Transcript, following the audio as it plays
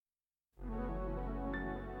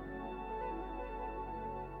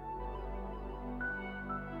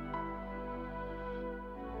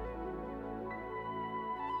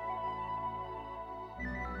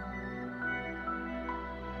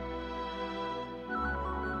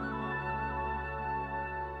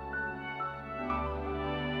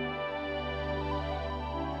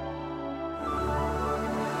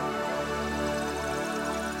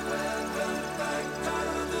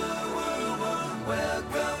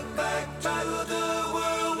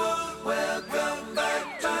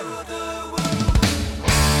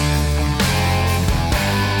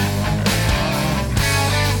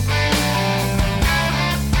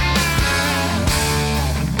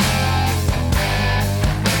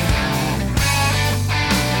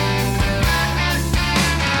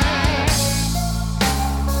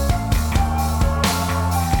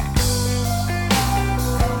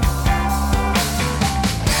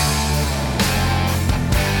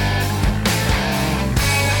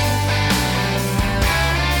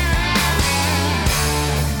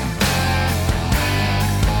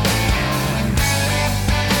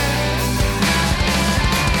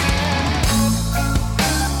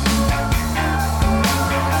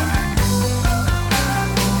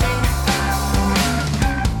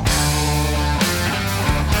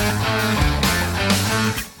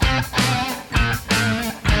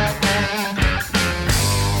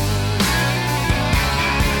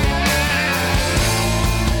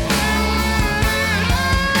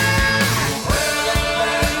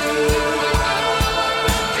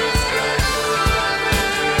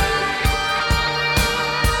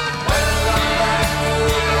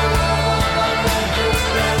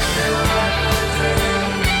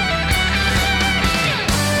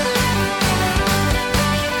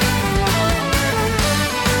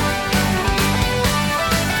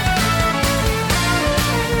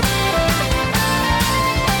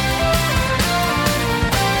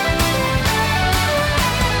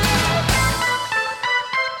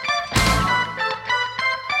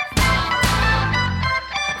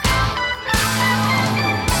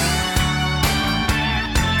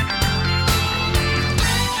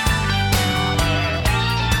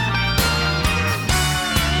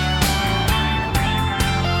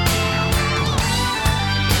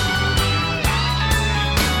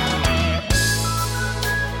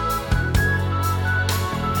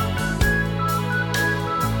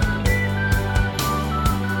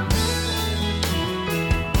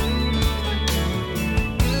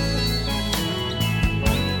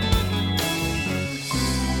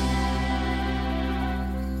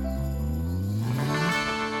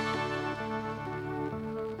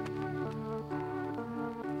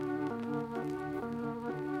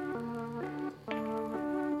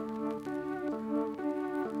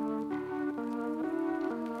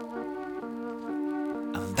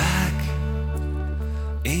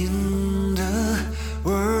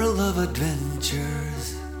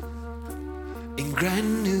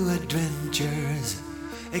grand new adventures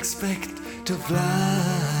expect to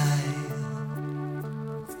fly.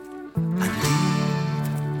 And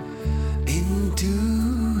deep into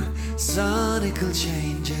sonical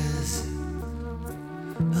changes,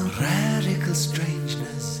 a radical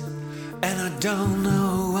strangeness, and I don't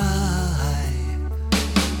know why.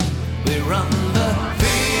 We run the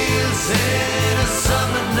fields in a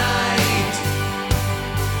summer night,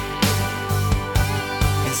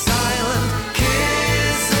 in silent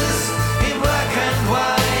kisses in black and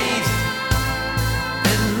white,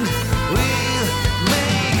 and we'll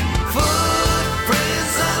make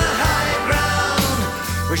footprints on a high ground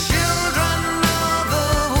where children of the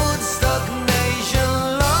Woodstock nation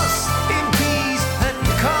lost in peace and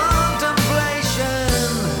contemplation.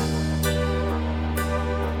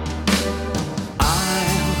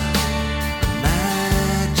 I'll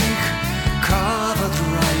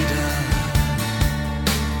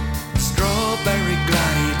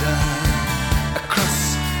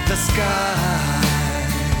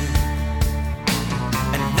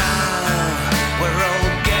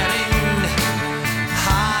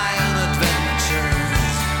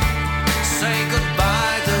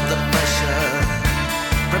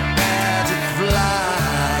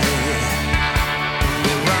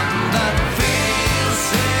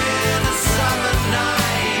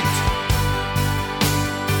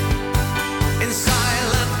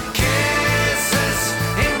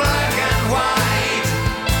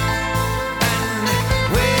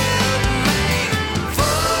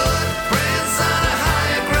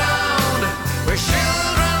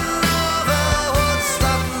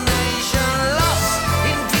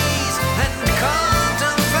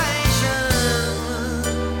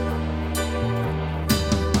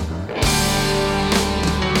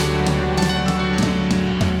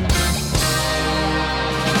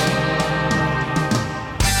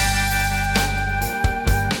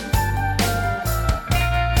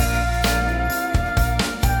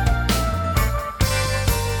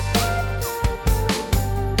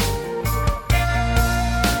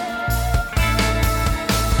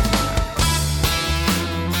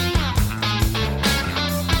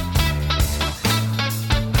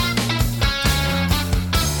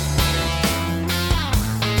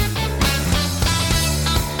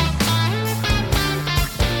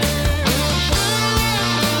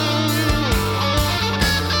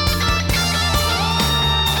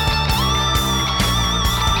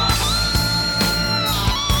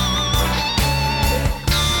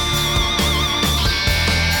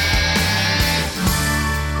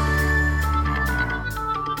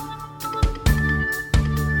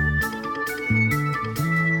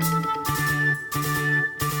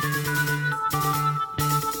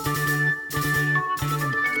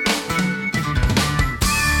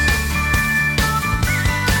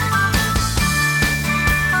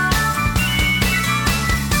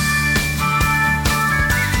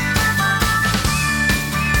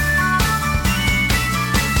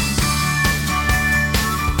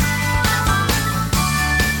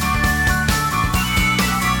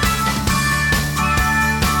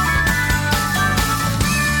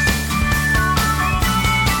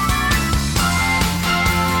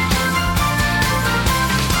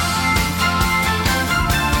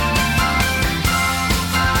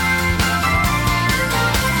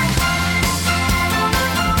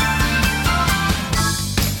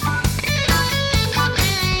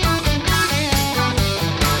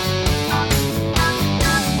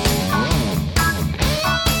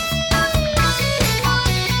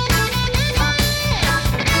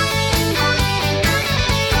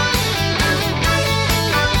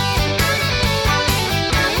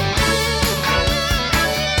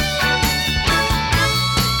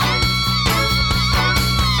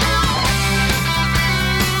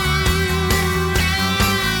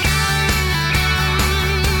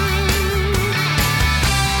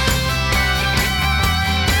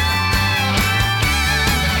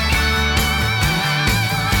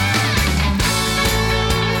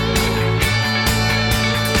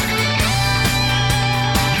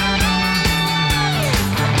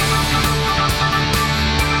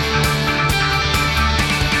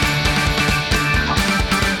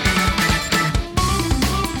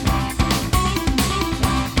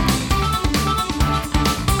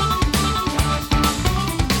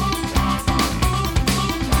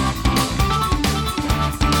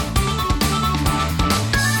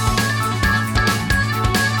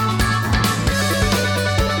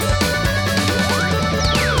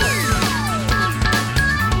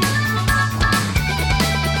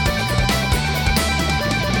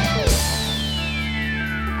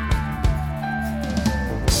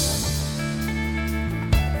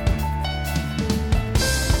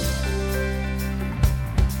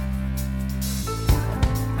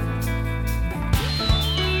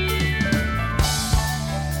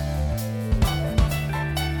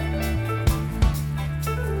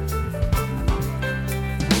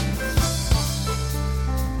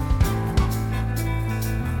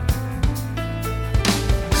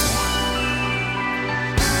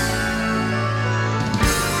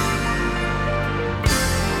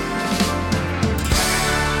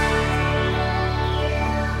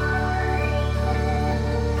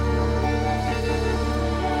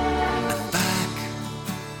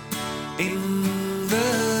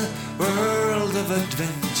the world of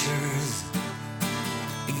adventures,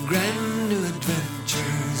 in grand new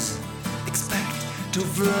adventures, expect to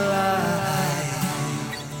fly.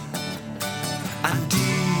 I'm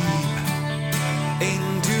deep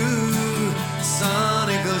into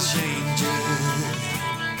sonical changes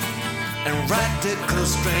and radical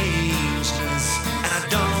strangeness, and I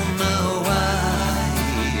don't know why.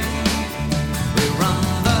 We're on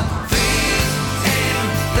the field in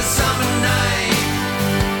the summer night,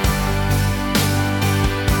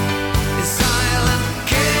 in silent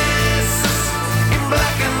kisses in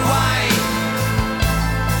black and white,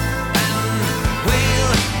 and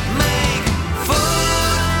we'll make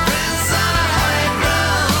footprints on a high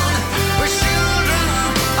ground. We're children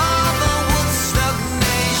of the Woodstock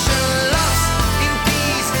nation, lost in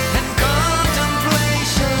peace and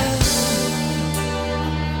contemplation.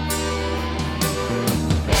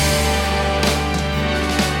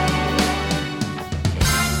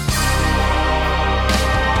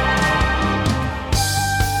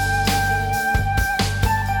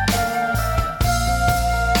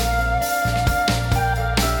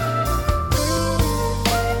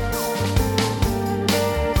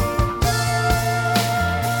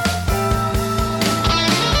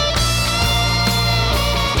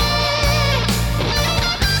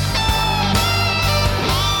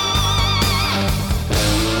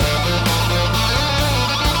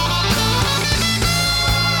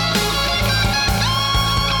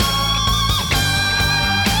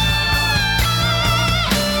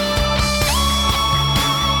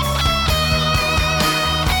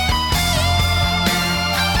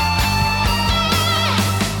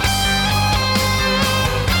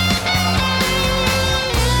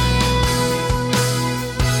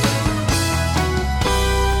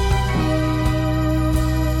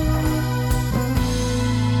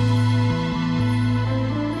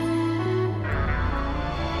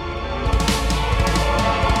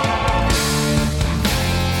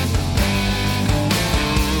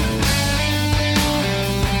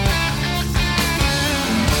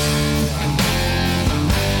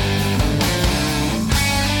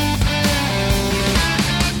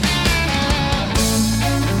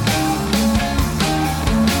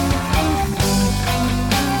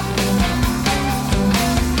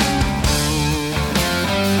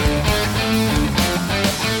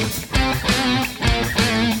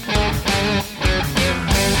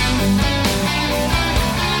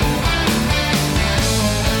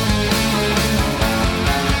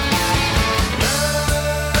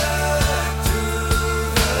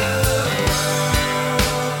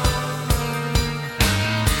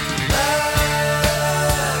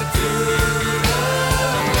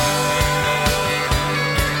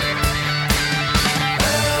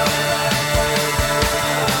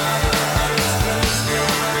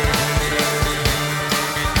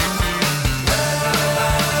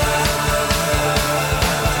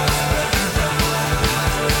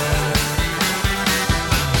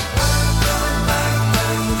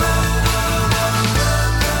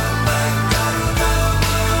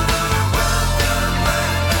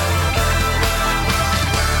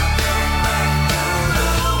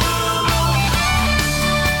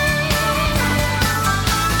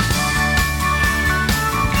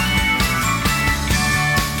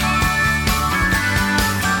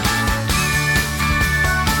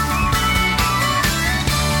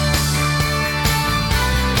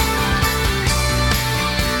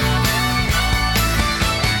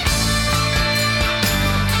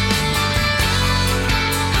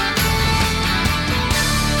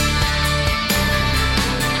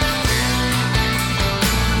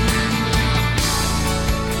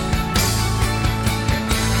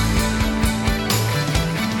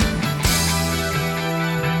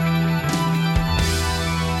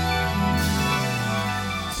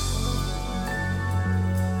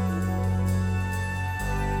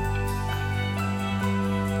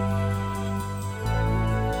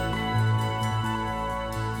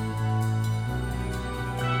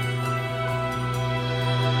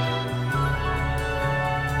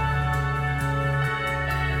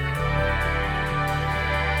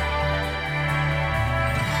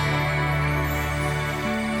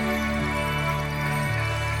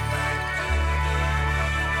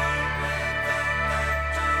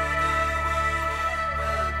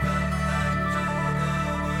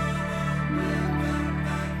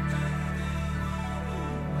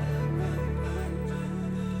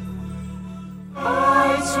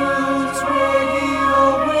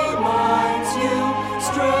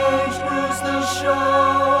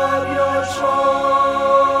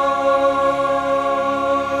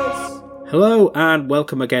 Hello and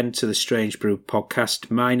welcome again to the Strange Brew podcast.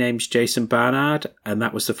 My name's Jason Barnard and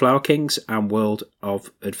that was the Flower Kings and World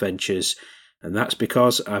of Adventures. And that's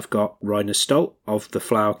because I've got Roine Stolt of the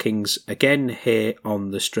Flower Kings again here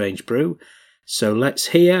on the Strange Brew. So let's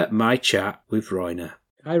hear my chat with Roine.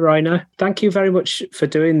 Hi Roine, thank you very much for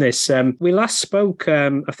doing this. We last spoke,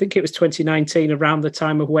 I think it was 2019, around the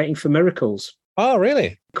time of Waiting for Miracles. Oh,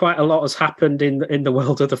 really? Quite a lot has happened in the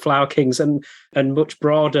world of the Flower Kings and much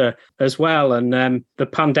broader as well. And the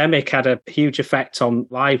pandemic had a huge effect on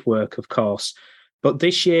live work, of course. But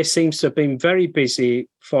this year seems to have been very busy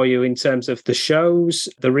for you in terms of the shows,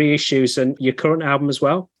 the reissues, and your current album as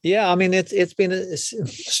well. Yeah, I mean, it's been a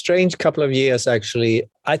strange couple of years, actually.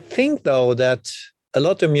 I think, though, that a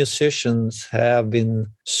lot of musicians have been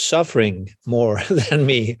suffering more than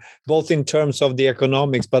me, both in terms of the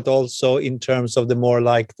economics, but also in terms of the more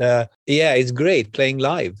like it's great playing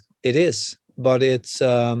live. It is. But it's,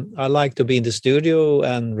 I like to be in the studio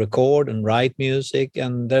and record and write music.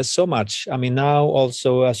 And there's so much. I mean, now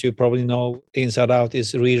also, as you probably know, Inside Out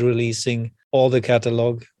is re-releasing all the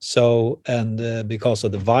catalog. So, and because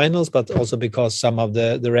of the vinyls, but also because some of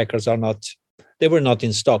the records they were not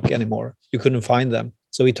in stock anymore. You couldn't find them.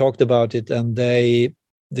 So we talked about it and they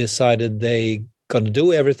decided they going to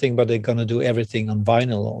do everything, but they're going to do everything on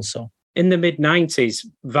vinyl also. In the mid-90s,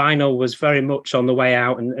 vinyl was very much on the way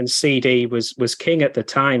out and CD was king at the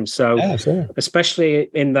time. So yeah, sure. Especially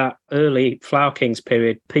in that early Flower Kings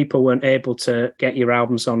period, people weren't able to get your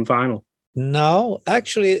albums on vinyl. No,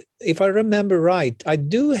 actually, if I remember right, I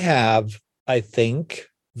do have, I think,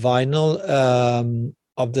 vinyl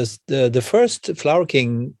of the first Flower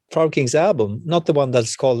Kings album, not the one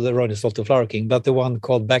that's called the Roine Stolt, the Flower King, but the one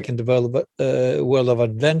called Back in the World of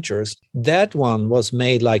Adventures. That one was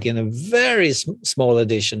made like in a very small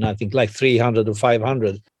edition, I think like 300 or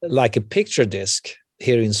 500, like a picture disc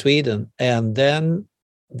here in Sweden. And then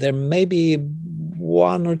there may be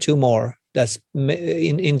one or two more that's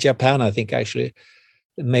in Japan, I think, actually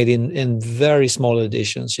made in very small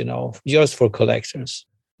editions, just for collectors.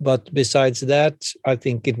 But besides that, I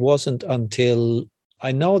think it wasn't until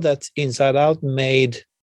I know that Inside Out made,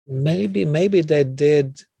 maybe they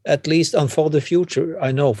did at least on For the Future.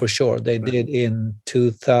 I know for sure they did in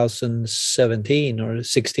 2017 or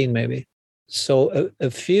 16 maybe. So a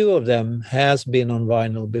few of them has been on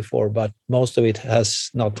vinyl before, but most of it has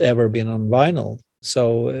not ever been on vinyl.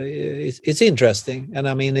 So it's interesting. And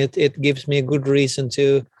I mean, it gives me a good reason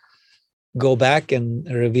to go back and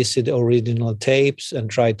revisit the original tapes and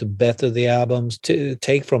try to better the albums, to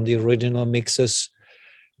take from the original mixes.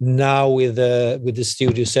 Now with the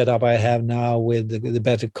studio setup I have now, with the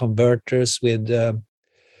better converters, with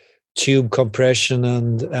tube compression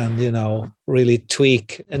and really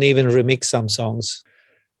tweak and even remix some songs.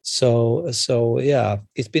 So yeah,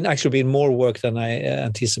 it's been more work than I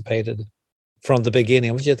anticipated from the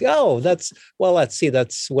beginning. I was just, let's see,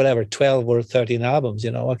 that's whatever, 12 or 13 albums,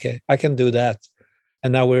 okay, I can do that.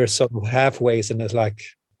 And now we're sort of halfway, and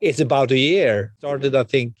it's about a year. Started, I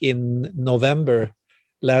think, in November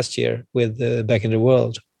last year with Back in the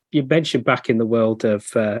World. You mentioned Back in the World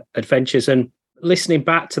of Adventures, and listening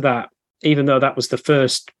back to that, even though that was the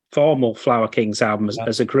first formal Flower Kings album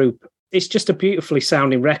as a group, it's just a beautifully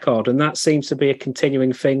sounding record, and that seems to be a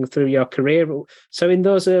continuing thing through your career. So in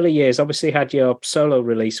those early years, obviously you had your solo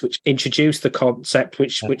release, which introduced the concept,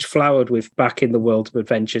 which flowered with Back in the World of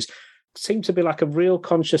Adventures. It seemed to be like a real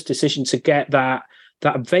conscious decision to get that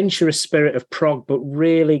adventurous spirit of prog, but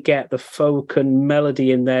really get the folk and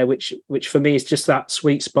melody in there, which for me is just that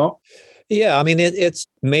sweet spot. Yeah, I mean, it's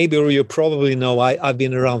maybe, or you probably know, I've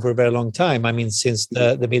been around for a very long time. I mean, since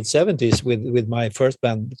the mid-70s with my first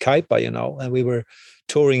band, Kaipa, and we were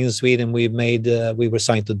touring in Sweden. We were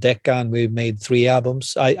signed to Decca, and we made 3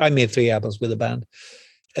 albums. I made 3 albums with the band,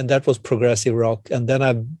 and that was progressive rock. And then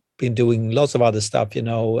I've been doing lots of other stuff,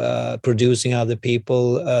 producing other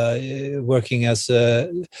people, working as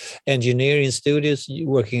an engineer in studios,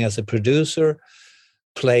 working as a producer,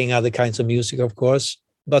 playing other kinds of music, of course.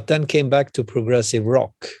 But then came back to progressive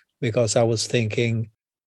rock because I was thinking,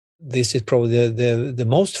 this is probably the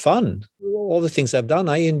most fun. All the things I've done,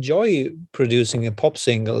 I enjoy producing a pop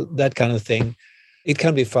single, that kind of thing. It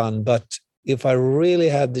can be fun, but if I really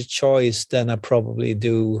had the choice, then I probably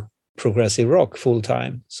do progressive rock full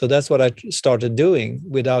time. So that's what I started doing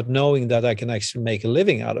without knowing that I can actually make a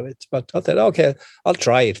living out of it. But I thought, okay, I'll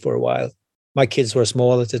try it for a while. My kids were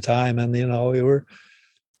small at the time, and we were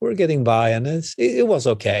getting by, and it was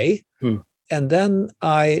okay. And then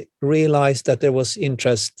I realized that there was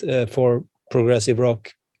interest for progressive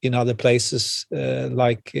rock in other places,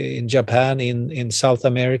 like in Japan, in South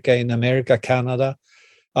America, in America, Canada.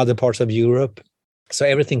 other parts of Europe. So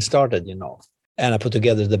everything started, And I put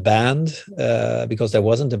together the band because there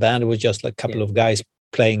wasn't a band. It was just like a couple of guys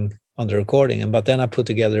playing on the recording. But then I put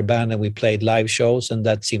together a band and we played live shows, and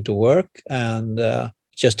that seemed to work. And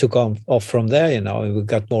just took off from there, We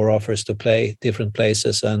got more offers to play different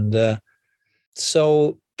places. And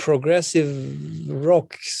so progressive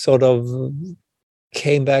rock sort of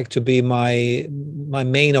came back to be my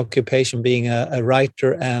main occupation, being a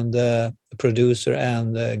writer and a producer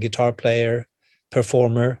and a guitar player,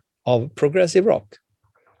 performer of progressive rock.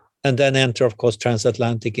 And then enter, of course,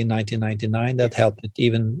 Transatlantic in 1999. That helped it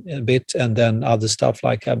even a bit. And then other stuff,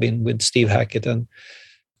 like I've been with Steve Hackett and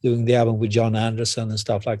doing the album with John Anderson and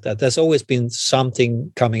stuff like that. There's always been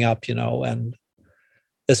something coming up, and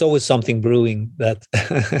there's always something brewing that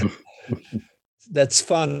that's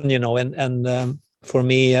fun, and for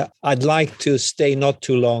me, I'd like to stay not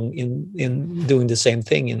too long in doing the same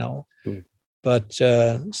thing, But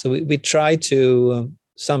so we try to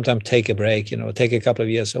sometimes take a break, take a couple of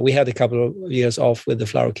years. So we had a couple of years off with the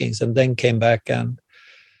Flower Kings, and then came back, and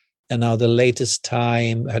now the latest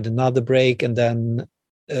time had another break, and then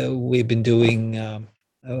we've been doing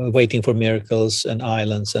Waiting for Miracles and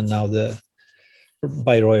Islands, and now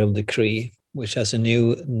by Royal Decree, which has a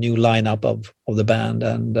new lineup of the band.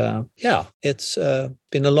 And it's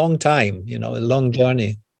been a long time, a long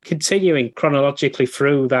journey. Continuing chronologically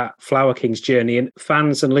through that Flower Kings journey, and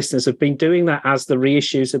fans and listeners have been doing that as the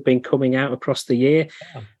reissues have been coming out across the year.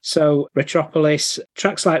 Yeah. So Metropolis,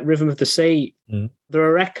 tracks like Rhythm of the Sea, there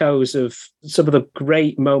are echoes of some of the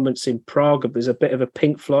great moments in Prague. There's a bit of a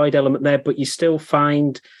Pink Floyd element there, but you still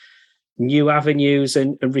find new avenues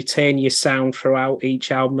and retain your sound throughout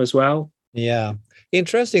each album as well. Yeah.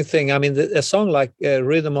 Interesting thing. I mean, a song like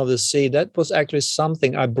Rhythm of the Sea, that was actually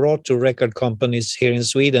something I brought to record companies here in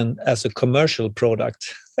Sweden as a commercial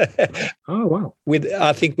product. Oh, wow.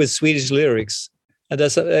 I think with Swedish lyrics. And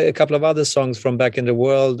there's a couple of other songs from back in the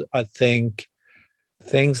world. I think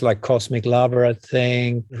things like Cosmic Lover, I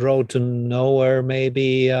think Road to Nowhere,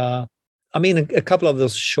 maybe. A couple of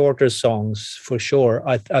those shorter songs for sure.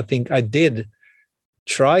 I think I did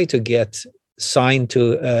try to get signed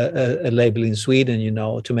to a label in Sweden,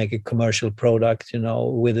 to make a commercial product,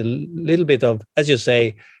 with a little bit of, as you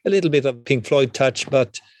say, a little bit of Pink Floyd touch,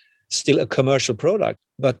 but still a commercial product.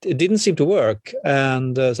 But it didn't seem to work.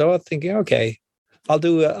 And so I was thinking, okay, I'll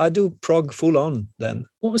do prog full on then.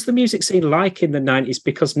 What was the music scene like in the 90s?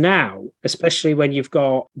 Because now, especially when you've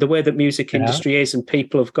got the way that music industry is and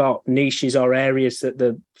people have got niches or areas that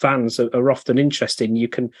the fans are often interested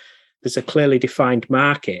in, there's a clearly defined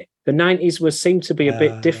market. The 90s seemed to be a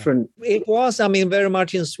bit different. It was, very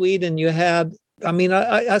much in Sweden. You had,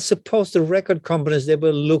 I suppose the record companies, they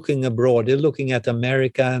were looking abroad. They're looking at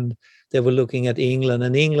America and they were looking at England.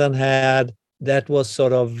 And England that was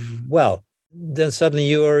sort of, then suddenly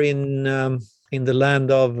you are in the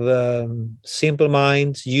land of Simple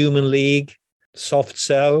Minds, Human League, Soft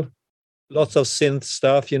Cell, lots of synth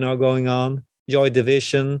stuff, going on. Joy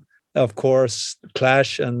Division, of course,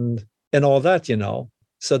 Clash and all that,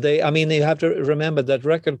 So you have to remember that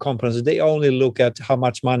record companies, they only look at how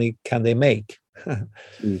much money can they make,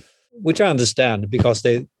 which I understand because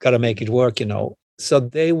they got to make it work, So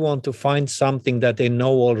they want to find something that they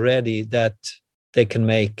know already that they can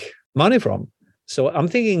make money from. So I'm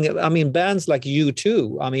thinking, bands like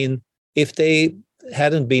U2, if they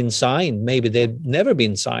hadn't been signed, maybe they'd never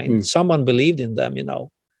been signed. Someone believed in them, and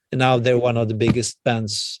now they're one of the biggest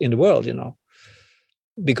bands in the world,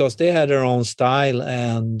 because they had their own style.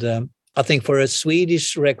 And I think for a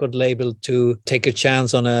Swedish record label to take a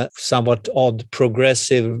chance on a somewhat odd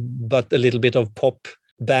progressive but a little bit of pop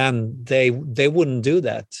band, they wouldn't do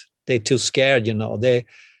that. They're too scared,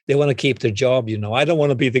 they want to keep their job. I don't want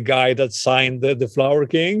to be the guy that signed the Flower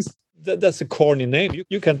Kings. That's a corny name.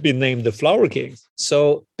 You can't be named the Flower Kings.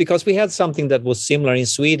 So because we had something that was similar in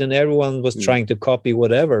Sweden, everyone was trying to copy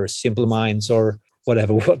whatever, Simple Minds or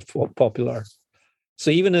whatever was popular. So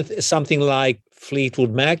even if something like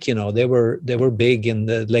Fleetwood Mac, they were big in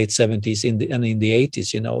the late 70s and in the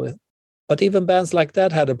 80s, But even bands like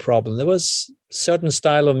that had a problem. There was a certain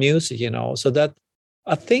style of music, So that,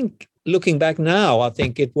 I think, looking back now, I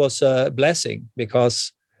think it was a blessing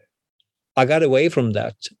because I got away from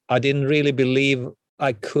that. I didn't really believe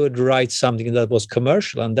I could write something that was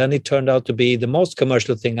commercial. And then it turned out to be the most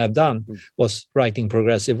commercial thing I've done was writing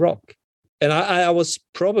progressive rock. And I was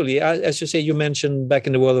probably, as you say, you mentioned back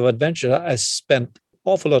in the world of adventure, I spent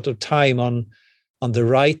awful lot of time on the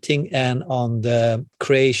writing and on the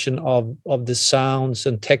creation of the sounds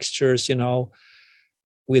and textures,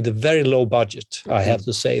 with a very low budget, I have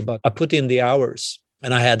to say. But I put in the hours.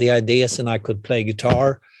 and I had the ideas, and I could play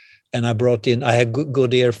guitar, and I had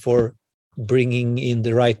good ear for bringing in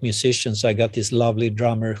the right musicians. So I got this lovely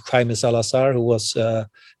drummer, Jaime Salazar, who was a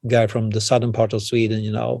guy from the southern part of Sweden.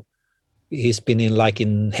 He's been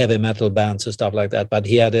in heavy metal bands and stuff like that, but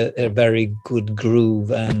he had a very good groove.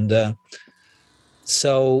 And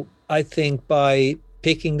so I think by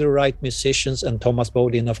picking the right musicians, and Thomas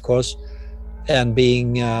Bodin, of course, and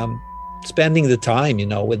spending the time,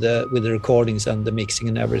 with the recordings and the mixing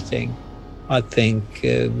and everything, I think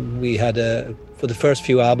we had for the first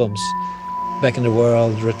few albums, Back in the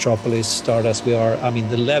World, Retropolis, Start As We Are,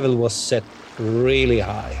 the level was set really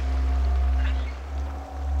high.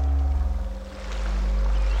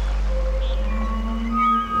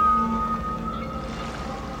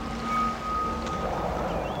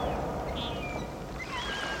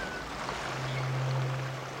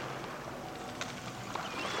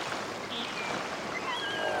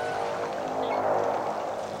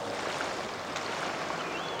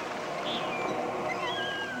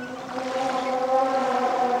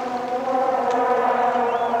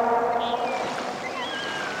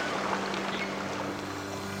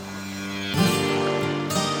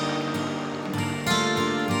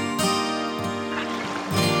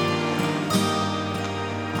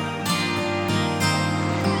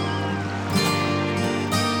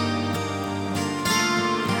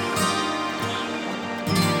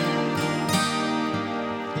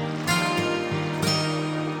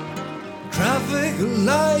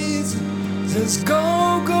 Lights says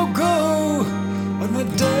go, go, go, but my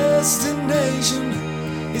destination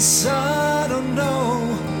is I don't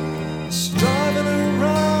know. Just driving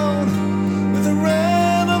around with a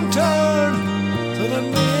random turn, so the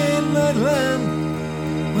midnight lamp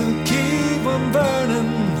will keep on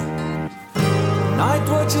burning. Night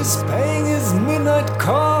watch is paying his midnight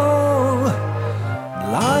call.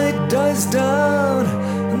 Light dies down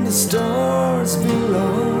and the stars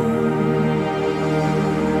below.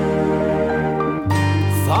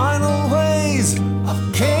 Final ways of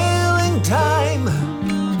killing time,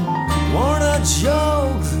 worn out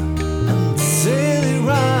jokes and silly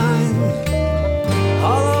rhyme.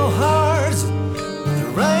 Hollow hearts, the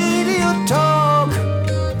radio talk.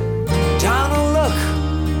 Down a look,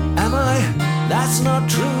 am I? That's not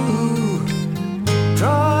true.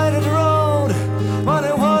 Tried the road, but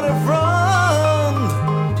I wanted from.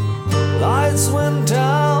 Lights went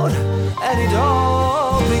out and it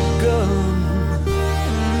all begun.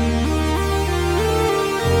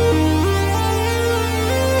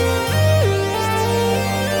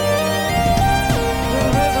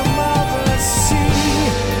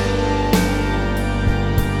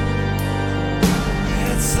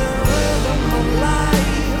 It's the rhythm of life.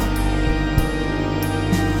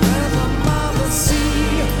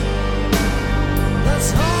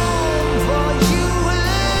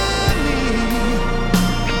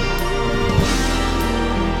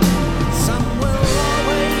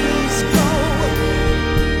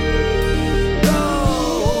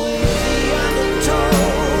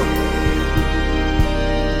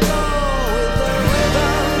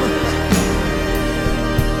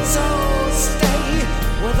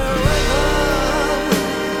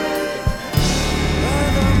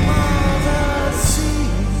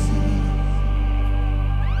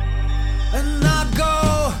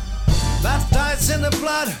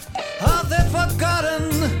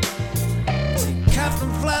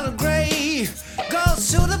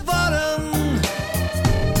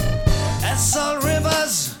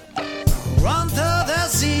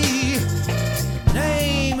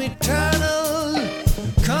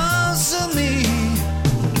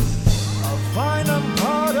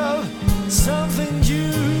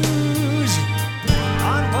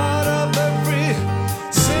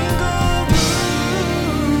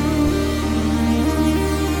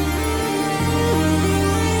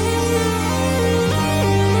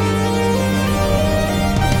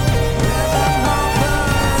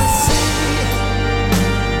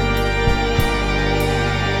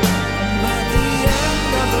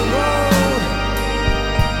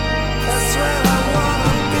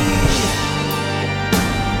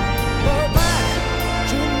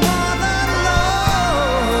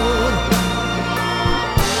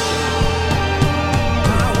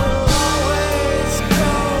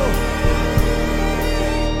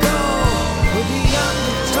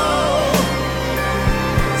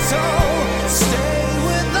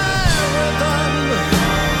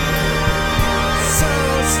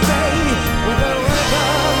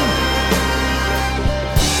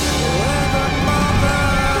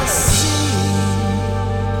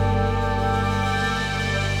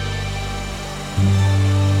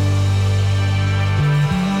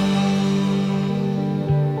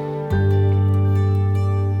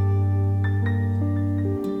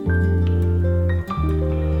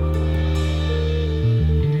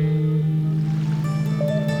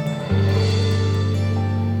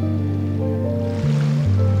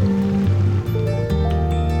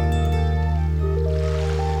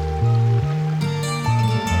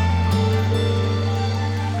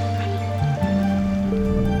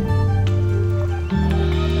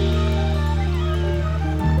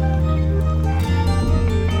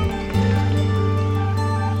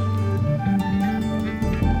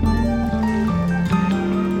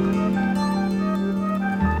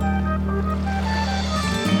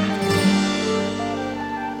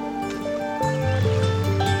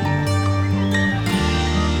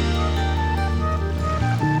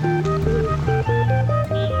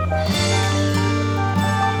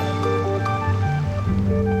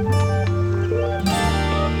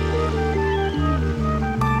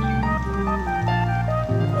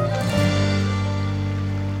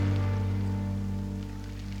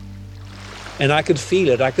 And I could feel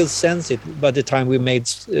it. I could sense it by the time we made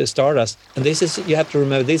Stardust. And this is, you have to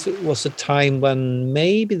remember, this was a time when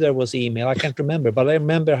maybe there was email. I can't remember. But I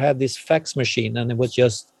remember I had this fax machine, and it was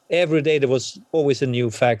just every day there was always a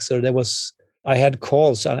new fax. Or I had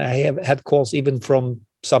calls, and I have had calls even from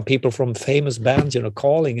some people from famous bands,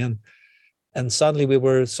 calling. And suddenly we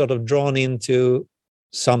were sort of drawn into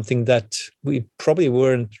something that we probably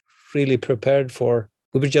weren't really prepared for.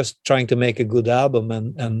 We were just trying to make a good album,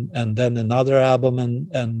 and then another album,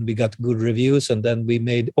 and we got good reviews, and then we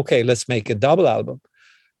made, okay, let's make a double album.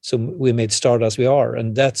 So we made Stardust We Are,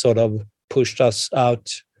 and that sort of pushed us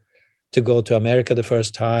out to go to America the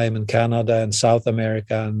first time, and Canada and South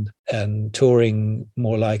America, and touring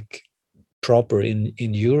more like proper in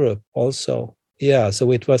Europe also. Yeah,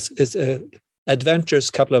 so it's a adventurous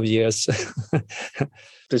couple of years.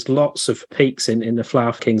 There's lots of peaks in the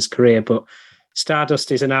Flower Kings career, but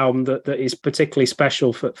Stardust is an album that is particularly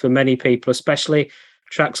special for many people, especially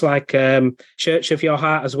tracks like Church of Your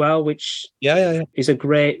Heart as well, which is a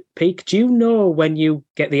great peak. Do you know when you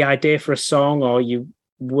get the idea for a song or you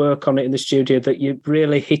work on it in the studio that you're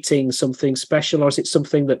really hitting something special, or is it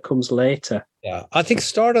something that comes later? Yeah, I think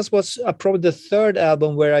Stardust was probably the third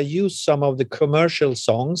album where I used some of the commercial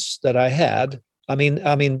songs that I had. I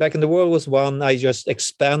mean, Back in the World was one, I just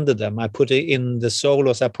expanded them. I put it in the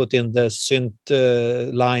solos, I put in the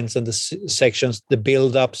synth lines and the sections, the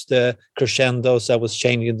build-ups, the crescendos, I was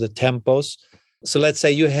changing the tempos. So let's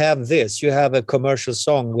say you have a commercial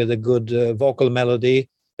song with a good vocal melody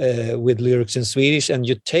with lyrics in Swedish, and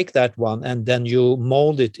you take that one and then you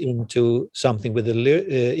mold it into something with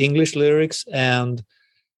the English lyrics, and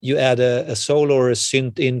you add a solo or a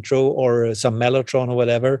synth intro or some mellotron or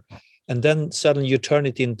whatever. And then suddenly you turn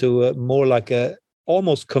it into more like a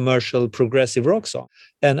almost commercial progressive rock song.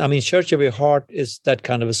 And I mean, Church of Your Heart is that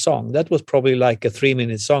kind of a song. That was probably like a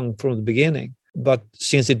 3-minute song from the beginning. But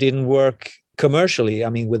since it didn't work commercially, I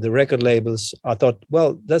mean, with the record labels, I thought,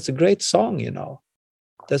 well, that's a great song,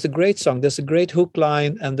 That's a great song. There's a great hook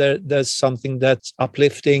line, and there's something that's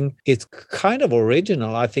uplifting. It's kind of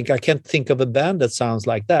original. I think I can't think of a band that sounds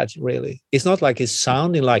like that, really. It's not like it's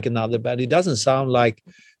sounding like another band. It doesn't sound like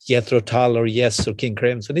Jethro Tull or Yes or King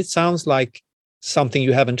Crimson. It sounds like something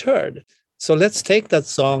you haven't heard. So let's take that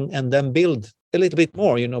song and then build a little bit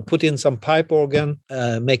more, put in some pipe organ,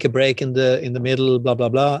 make a break in the middle, blah, blah,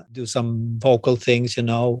 blah, do some vocal things,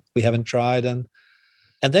 we haven't tried.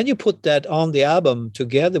 And then you put that on the album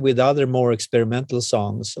together with other more experimental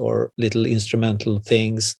songs or little instrumental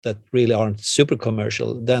things that really aren't super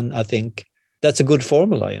commercial. Then I think that's a good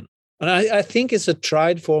formula. And I think it's a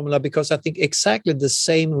tried formula because I think exactly the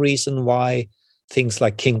same reason why things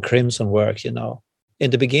like King Crimson work, In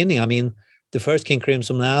the beginning, I mean, the first King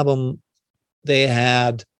Crimson album, they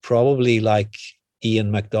had probably like Ian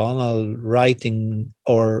MacDonald writing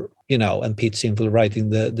and Pete Sinfield writing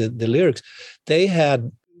the lyrics. They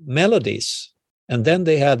had melodies, and then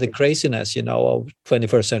they had the craziness, of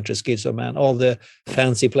 21st Century Schizo Man, all the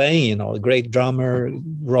fancy playing, the great drummer,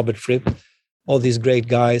 Robert Fripp, all these great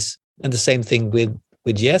guys. And the same thing with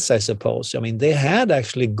Yes, I suppose. I mean, they had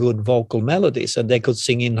actually good vocal melodies and they could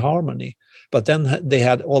sing in harmony, but then they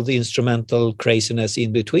had all the instrumental craziness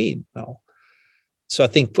in between. So I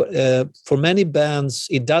think for many bands,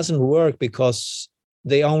 it doesn't work because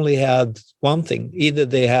they only had one thing. Either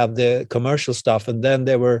they have the commercial stuff and then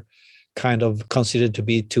they were kind of considered to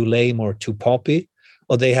be too lame or too poppy,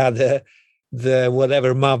 or they had the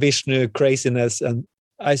whatever Mahavishnu craziness. And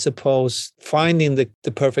I suppose finding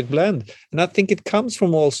the perfect blend. And I think it comes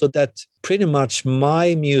from also that pretty much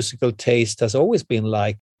my musical taste has always been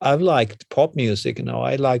like, I've liked pop music,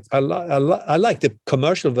 I like the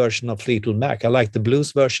commercial version of Fleetwood Mac. I like the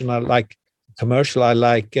blues version. I like commercial. I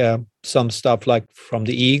like some stuff like from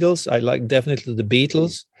the Eagles. I like definitely the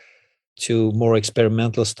Beatles, to more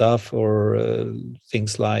experimental stuff, or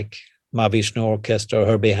things like Mahavishnu Orchestra,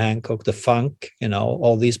 Herbie Hancock, the funk,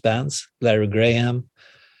 all these bands, Larry Graham.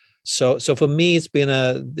 So for me, it's been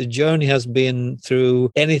the journey has been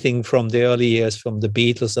through anything from the early years, from the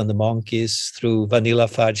Beatles and the Monkees, through Vanilla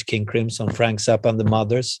Fudge, King Crimson, Frank Zappa and the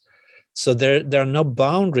Mothers. So there are no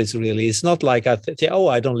boundaries, really. It's not like I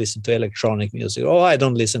don't listen to electronic music. I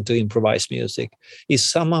don't listen to improvised music. If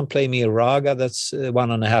someone play me a raga that's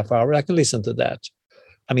 1.5 hours, I can listen to that.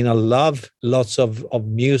 I mean, I love lots of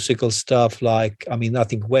musical stuff. Like, I mean, I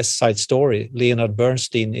think West Side Story, Leonard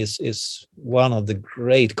Bernstein is one of the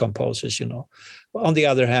great composers, On the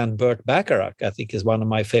other hand, Burt Bacharach, I think, is one of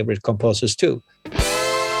my favorite composers too.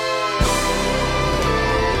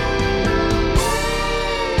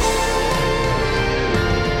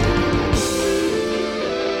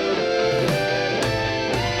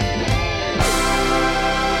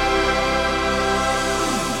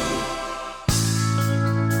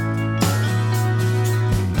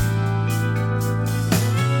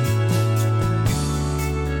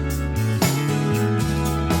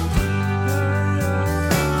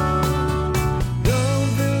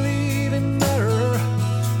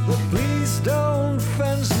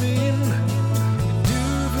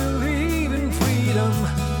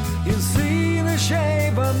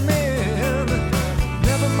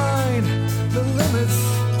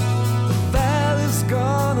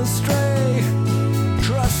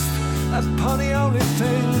 only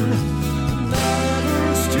thing that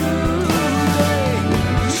matters today.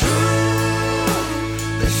 True,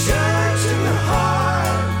 the church in the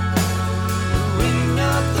heart, ring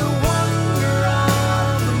out the wonder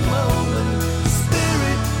of the moment,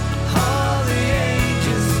 spirit of the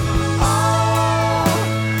ages, all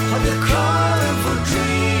of the cry for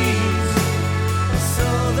dreams, so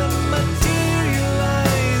that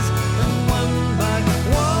materialize, and one by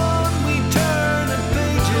one we turn the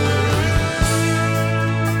pages.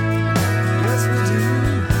 Yes, we do.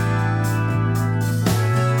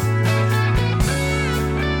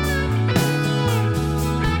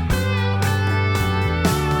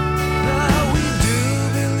 Now we do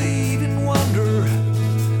believe in wonder,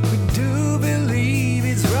 we do believe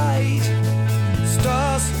it's right.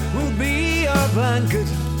 Stars will be our blanket,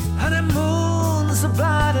 and the moon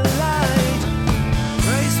supply the light.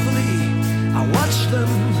 Gracefully, I watch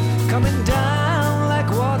them coming down like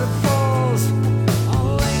waterfalls.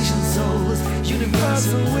 All ancient souls,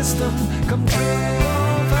 universal wisdom, come true.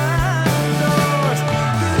 Open doors.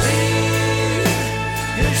 Believe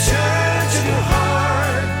in the church of your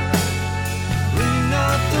heart. Ring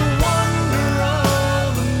out the wonder of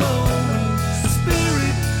the moment,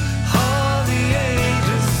 spirit of the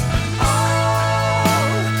ages,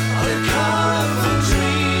 all of the colorful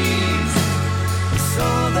dreams, so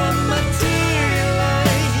that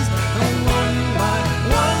materialize, and one by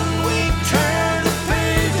one we turn the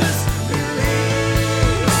pages.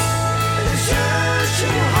 Believe in the church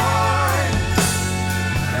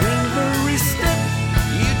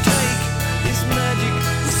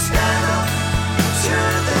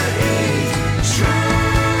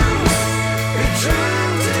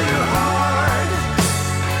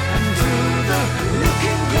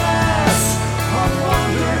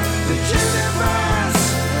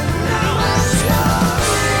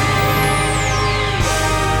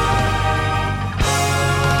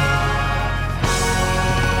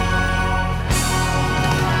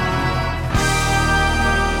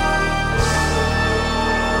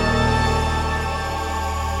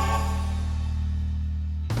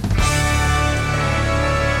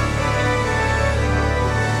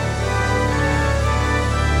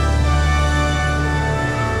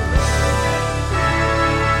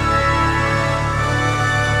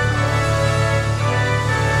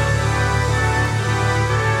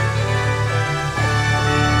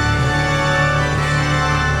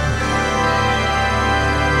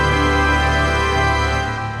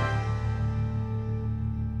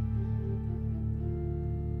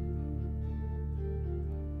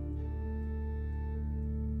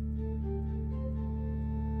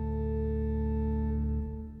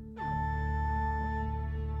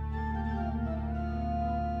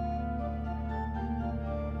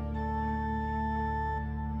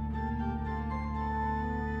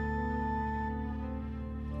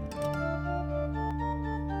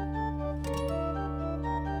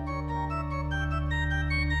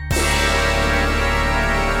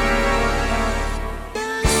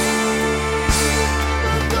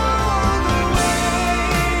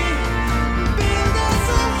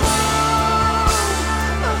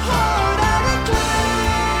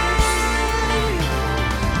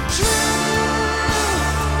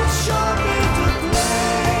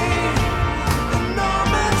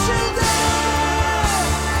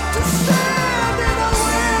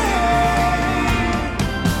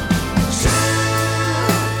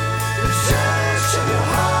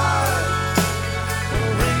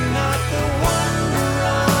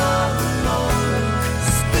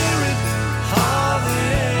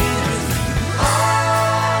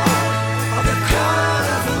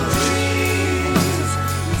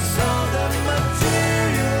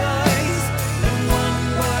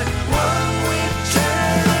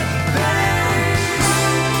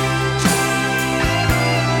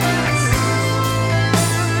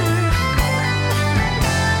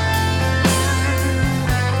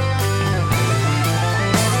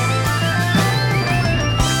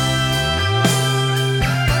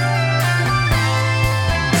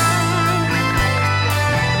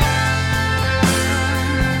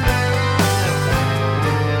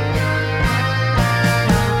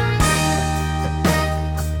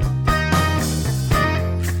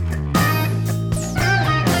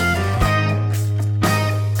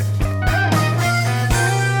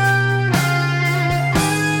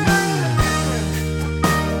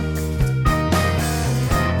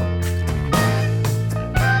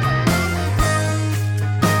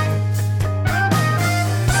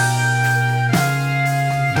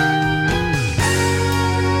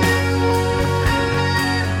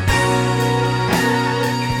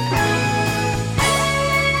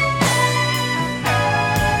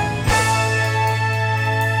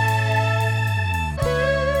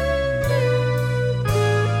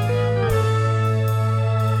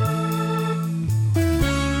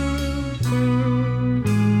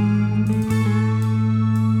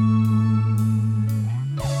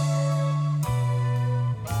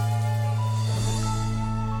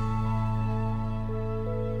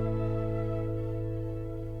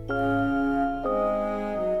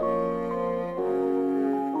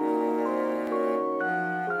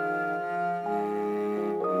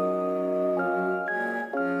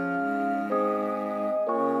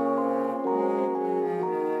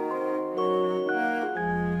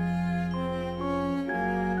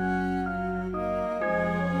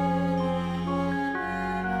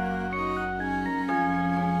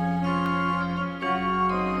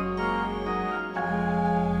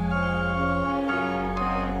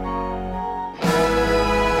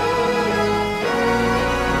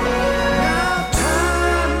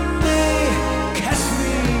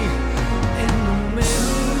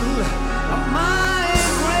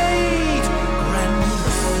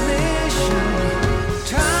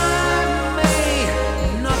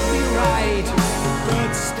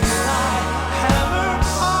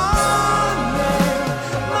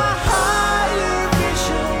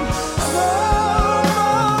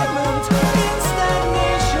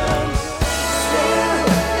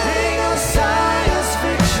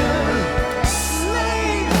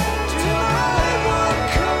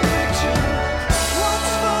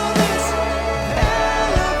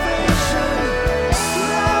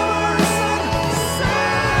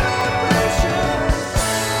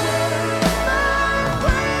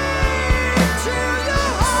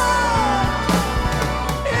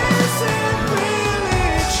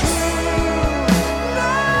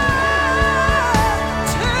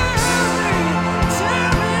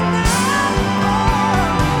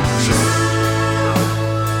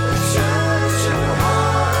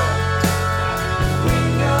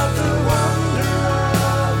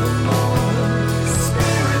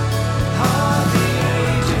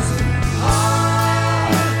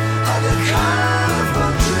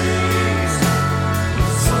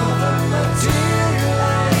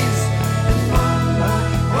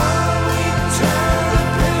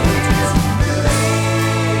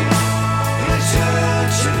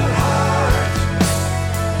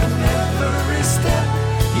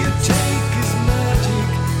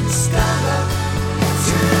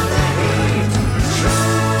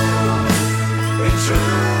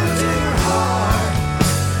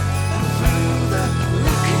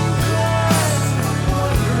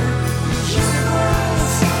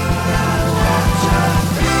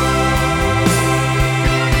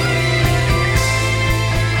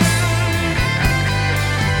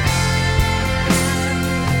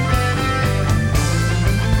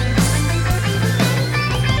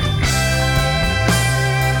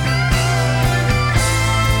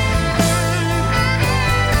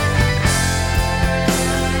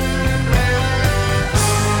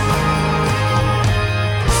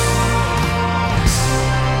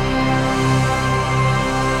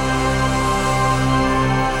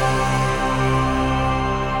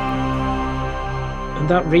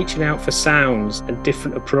that reaching out for sounds and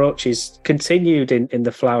different approaches continued in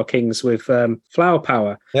the Flower Kings with Flower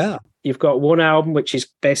Power. Yeah. You've got one album which is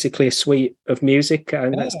basically a suite of music,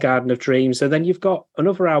 and that's Garden of Dreams. And then you've got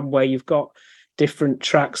another album where you've got different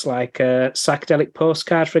tracks like Psychedelic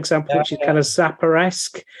Postcard, for example, which is kind of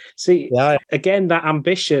Zappa-esque. See, again, that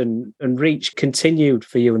ambition and reach continued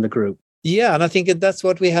for you and the group. Yeah, and I think that's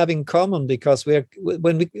what we have in common, because when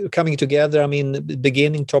we're coming together, I mean, the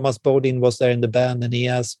beginning, Thomas Bodin was there in the band, and he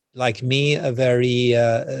has, like me, a very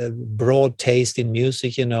broad taste in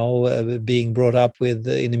music, being brought up in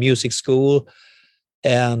the music school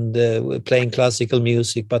and playing classical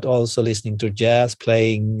music, but also listening to jazz,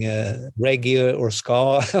 playing reggae or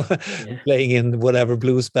ska, playing in whatever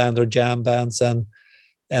blues band or jam bands, and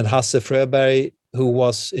Hasse Fröberg, who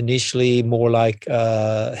was initially more like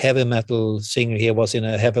a heavy metal singer. He was in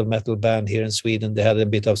a heavy metal band here in Sweden. They had a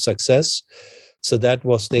bit of success. So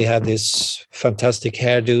they had this fantastic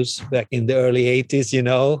hairdos back in the early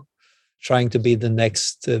 80s, trying to be the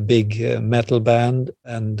next big metal band,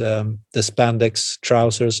 and the spandex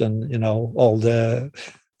trousers and, all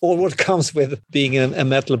what comes with being a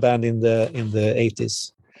metal band in the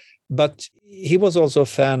 80s. But he was also a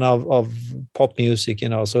fan of pop music,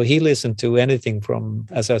 so he listened to anything from,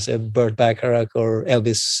 as I said, Burt Bacharach or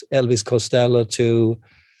Elvis Costello to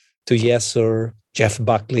Yes or Jeff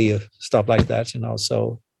Buckley, stuff like that,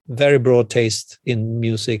 so very broad taste in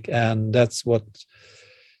music. And that's what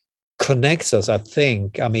connects us, I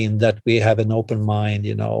think. I mean, that we have an open mind,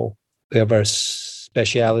 we have our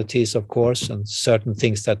specialities, of course, and certain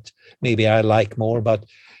things that maybe I like more, but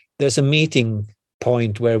there's a meeting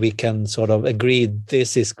point where we can sort of agree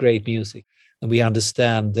this is great music, and we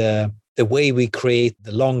understand the way we create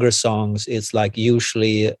the longer songs. It's like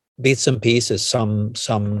usually bits and pieces, some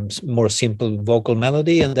more simple vocal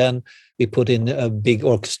melody, and then we put in a big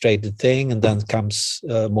orchestrated thing, and then comes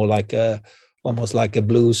more like almost like a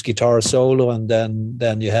blues guitar solo, and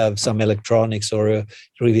then you have some electronics, or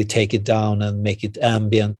really take it down and make it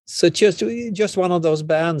ambient. So just one of those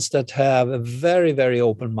bands that have a very, very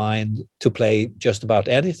open mind to play just about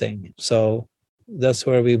anything. So that's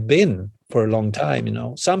where we've been for a long time,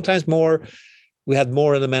 Sometimes we had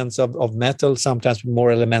more elements of metal, sometimes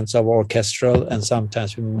more elements of orchestral, and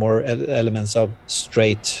sometimes more elements of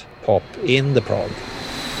straight pop in the prog.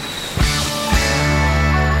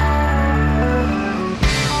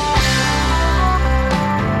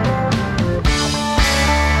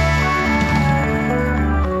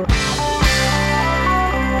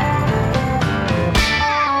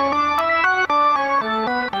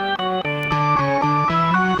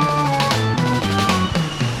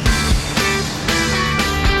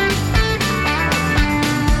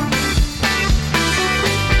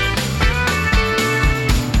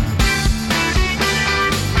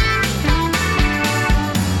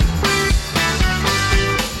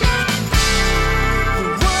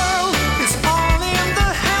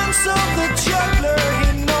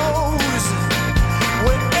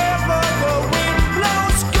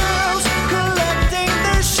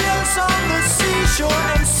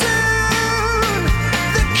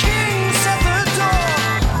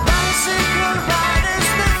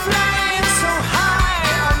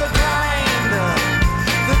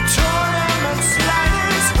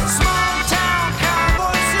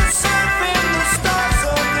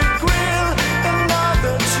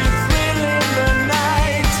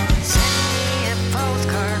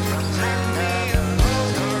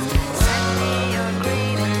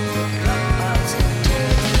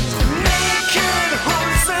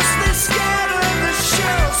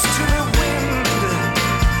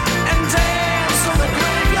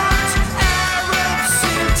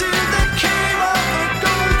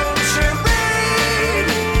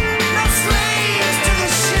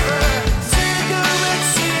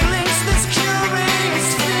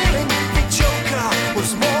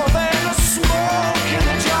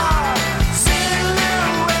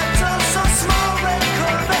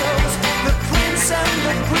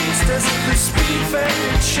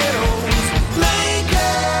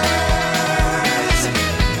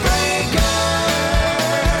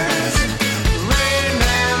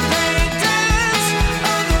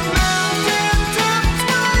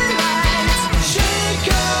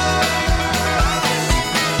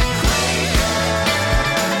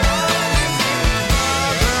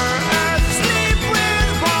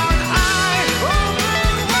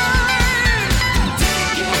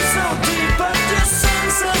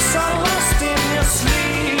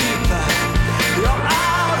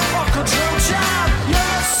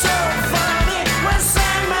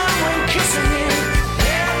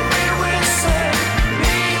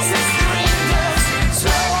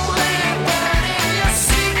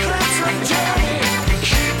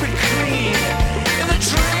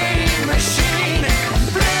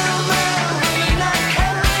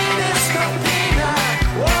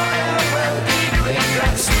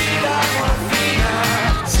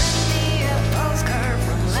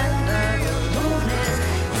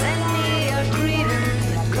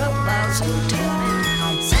 also doing?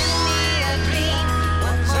 Send me a green,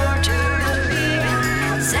 one more to believe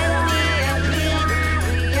in. Send me a green,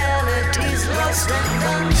 reality's lost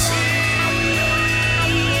and unseen.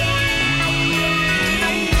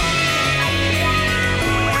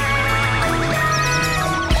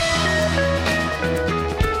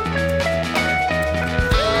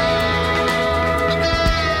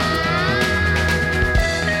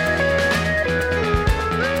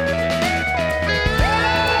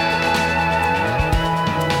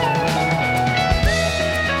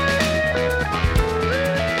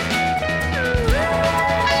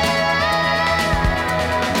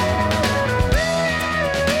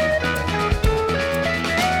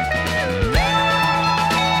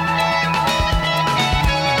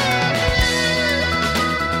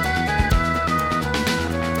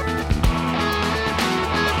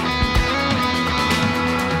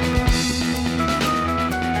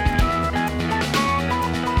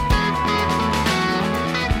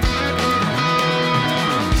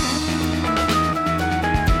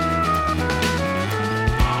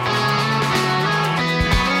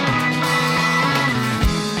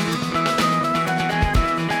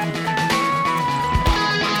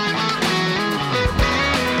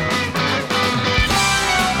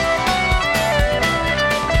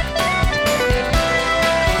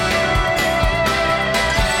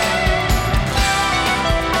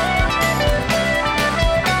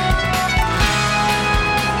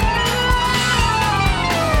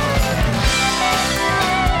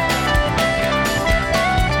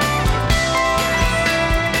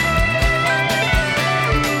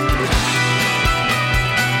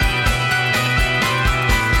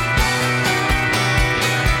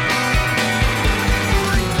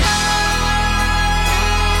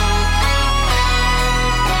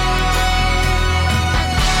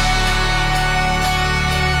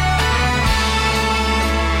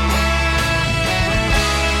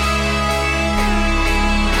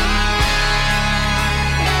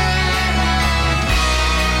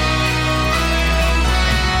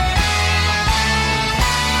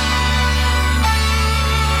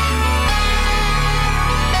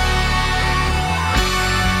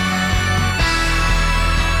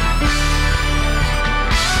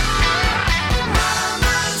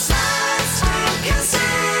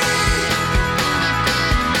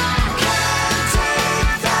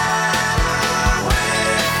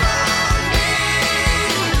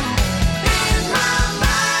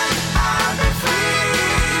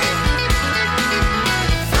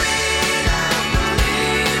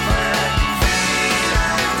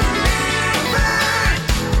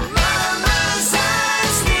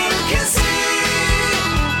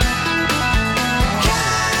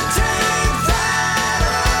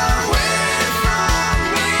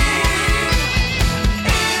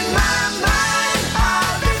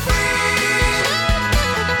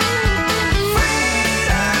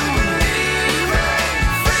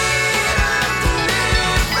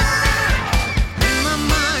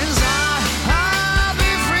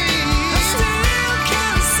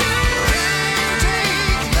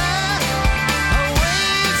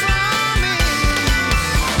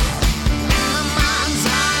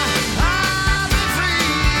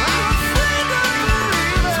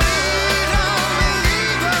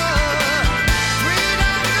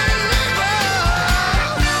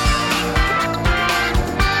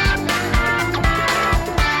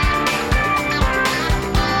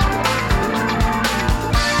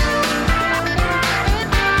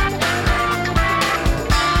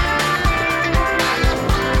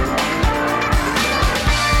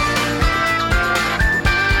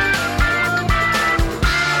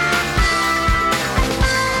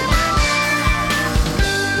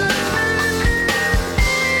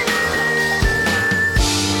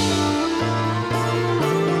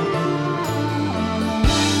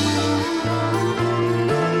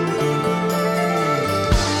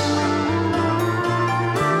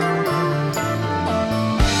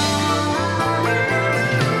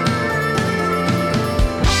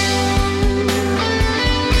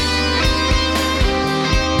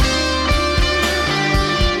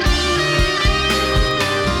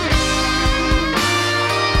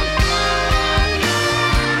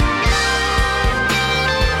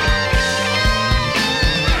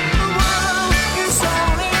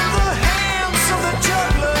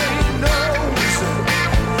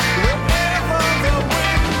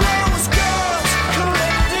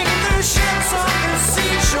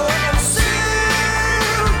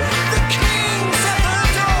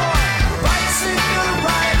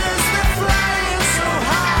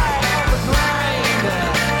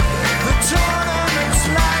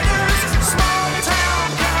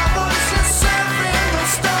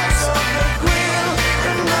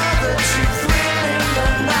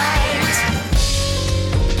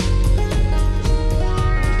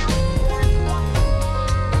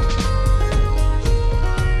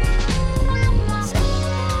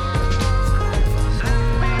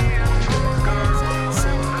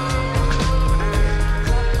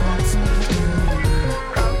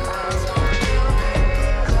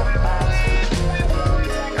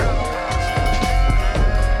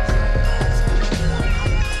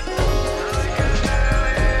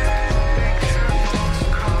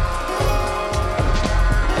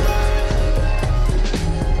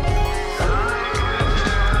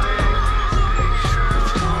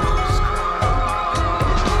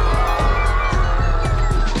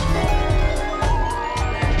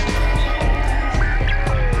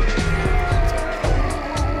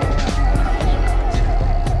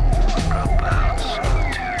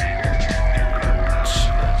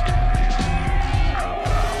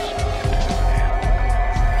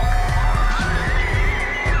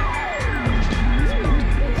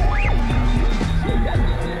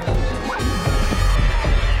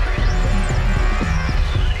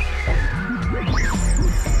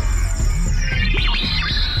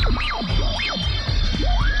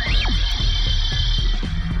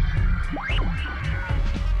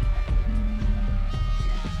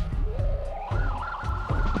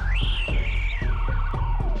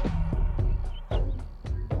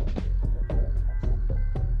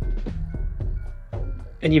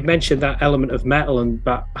 And you've mentioned that element of metal and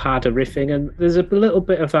that harder riffing, and there's a little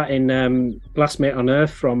bit of that in Last Mate on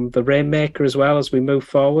Earth from the Rainmaker as well as we move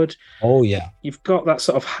forward. Oh, yeah. You've got that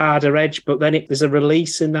sort of harder edge, but then there's a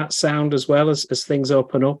release in that sound as well as things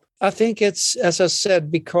open up. I think it's, as I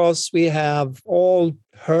said, because we have all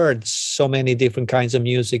heard so many different kinds of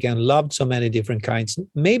music and loved so many different kinds,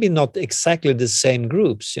 maybe not exactly the same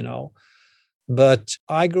groups, but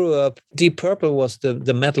I grew up, Deep Purple was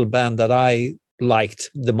the metal band that I liked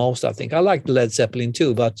the most, I think. I liked Led Zeppelin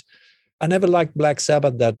too, but I never liked Black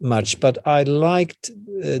Sabbath that much. But I liked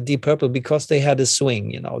Deep Purple because they had a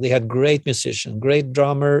swing, They had great musician, great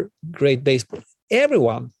drummer, great bass.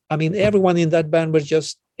 Everyone in that band was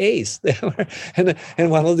just ace. They were, and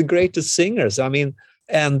one of the greatest singers.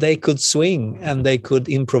 And they could swing and they could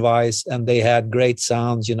improvise and they had great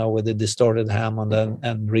sounds, with the distorted Hammond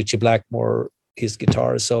and Richie Blackmore, his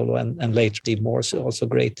guitar solo, and later Steve Morse, also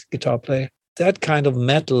great guitar player. That kind of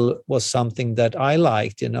metal was something that I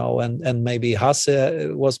liked, and maybe Hasse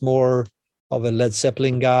was more of a Led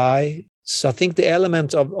Zeppelin guy. So I think the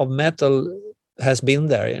element of metal has been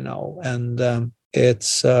there, and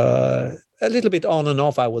it's a little bit on and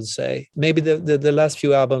off, I would say. Maybe the last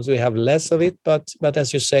few albums we have less of it, but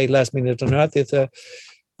as you say, Last Minute on Earth,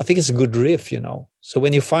 I think it's a good riff, So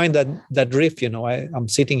when you find that riff, I'm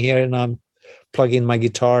sitting here and I'm plugging my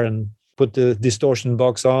guitar and put the distortion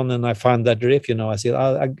box on and I find that riff, I said,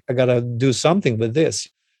 I gotta do something with this.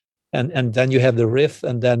 And then you have the riff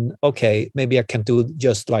and then, okay, maybe I can do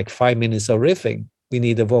just like 5 minutes of riffing. We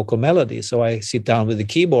need a vocal melody. So I sit down with the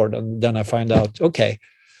keyboard and then I find out, okay,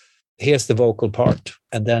 here's the vocal part.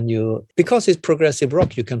 And then because it's progressive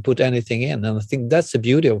rock, you can put anything in. And I think that's the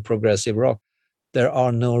beauty of progressive rock. There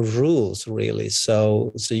are no rules really.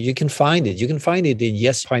 So you can find it. You can find it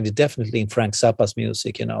find it definitely in Frank Zappa's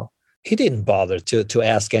music, He didn't bother to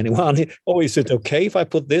ask anyone, is it okay if I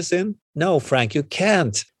put this in? No, Frank, you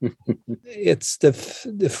can't. It's the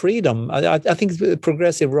freedom. I think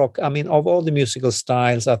progressive rock, of all the musical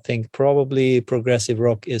styles, I think probably progressive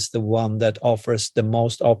rock is the one that offers the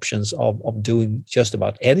most options of doing just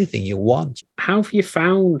about anything you want. How have you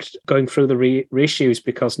found going through the reissues?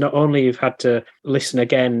 Because not only you've had to listen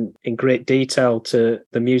again in great detail to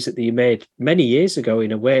the music that you made many years ago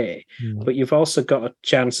in a way, but you've also got a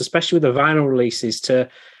chance, especially with the vinyl releases, to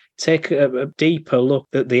take a deeper look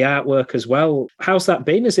at the artwork as well. How's that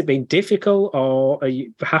been? Has it been difficult, or are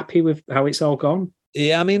you happy with how it's all gone?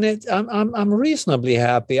 Yeah, I'm reasonably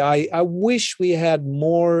happy. I wish we had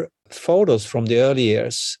more photos from the early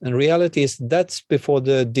years. And reality is that's before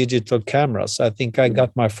the digital cameras. I think I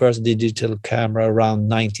got my first digital camera around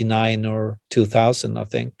 99 or 2000, I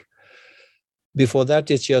think. Before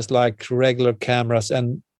that, it's just like regular cameras.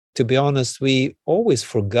 And to be honest, we always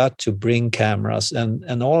forgot to bring cameras.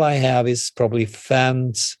 And all I have is probably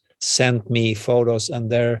fans sent me photos, and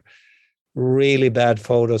they're really bad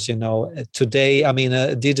photos, Today,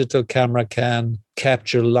 a digital camera can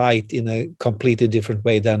capture light in a completely different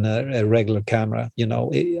way than a regular camera,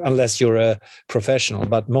 unless you're a professional.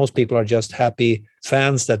 But most people are just happy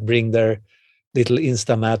fans that bring their little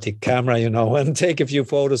Instamatic camera, and take a few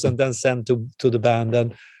photos and then send to the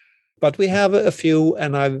band. But we have a few,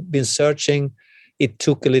 and I've been searching. It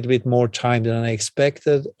took a little bit more time than I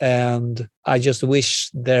expected, and I just wish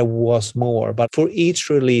there was more. But for each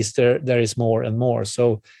release, there is more and more.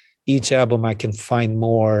 So each album I can find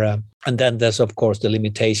more. And then there's, of course, the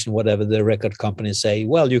limitation, whatever the record companies say.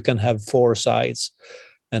 Well, you can have 4 sides.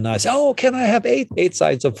 And I say, can I have 8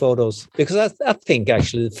 sides of photos? Because I think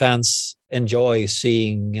actually the fans enjoy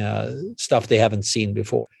seeing stuff they haven't seen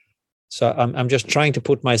before. So I'm just trying to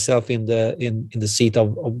put myself in the seat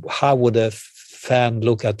of how would a fan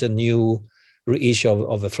look at the new reissue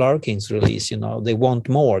of a Flower Kings release. They want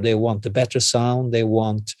more. They want a better sound. They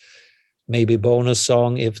want maybe bonus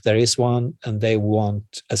song if there is one, and they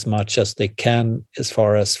want as much as they can as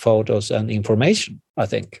far as photos and information, I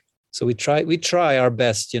think. So we try our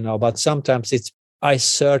best, but sometimes it's I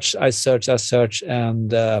search,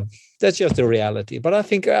 and that's just the reality. But I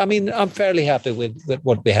think, I'm fairly happy with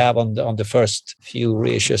what we have on the first few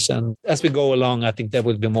reissues. And as we go along, I think there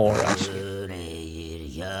will be more, actually.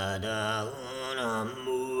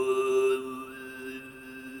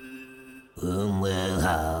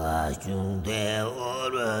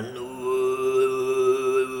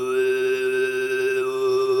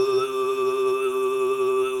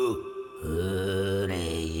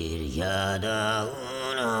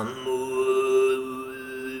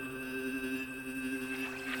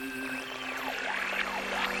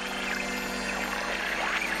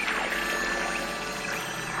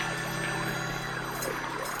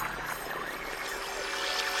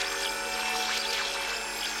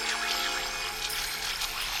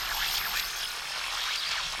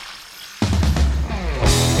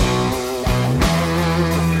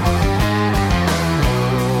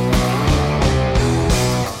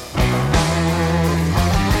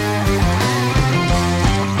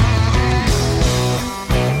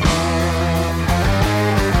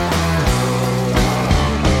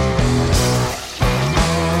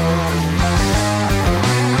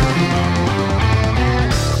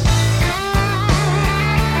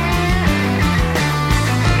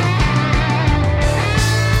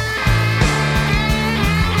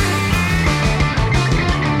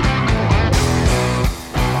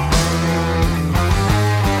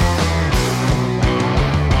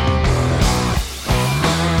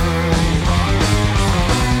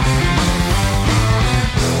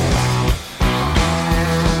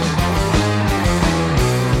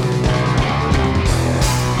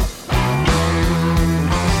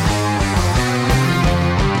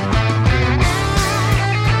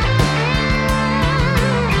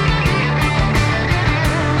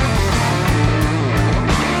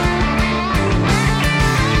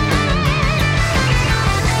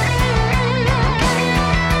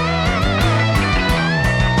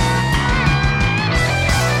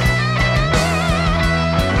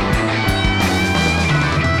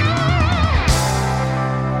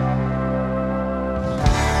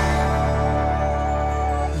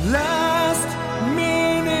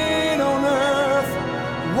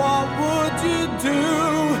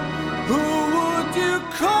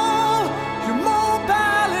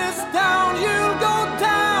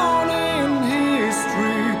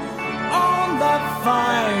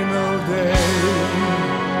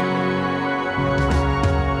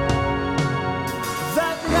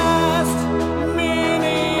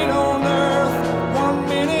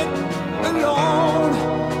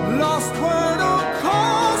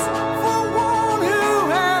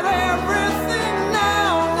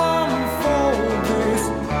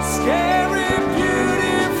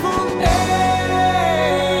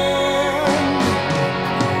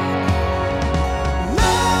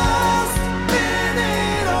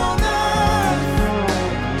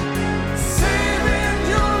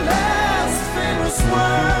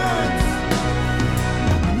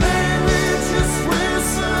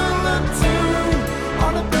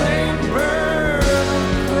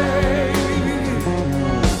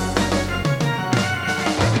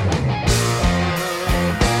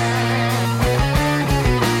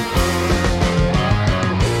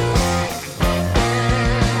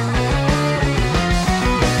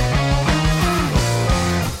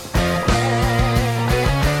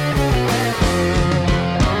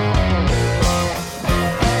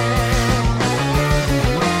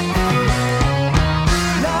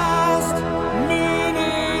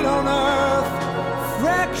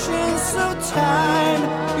 lapse of time,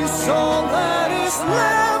 you saw that is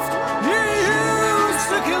left. You used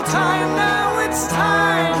to kill time, now it's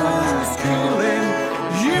time who's killing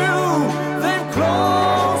you. They've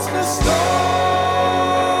closed the store.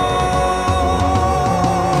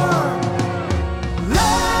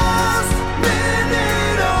 Last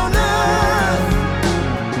minute on earth,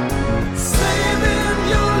 saving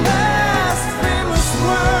your last famous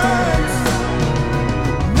words.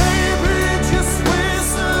 Maybe just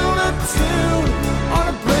whistle a tune on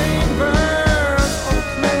a plain bird of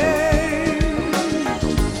clay.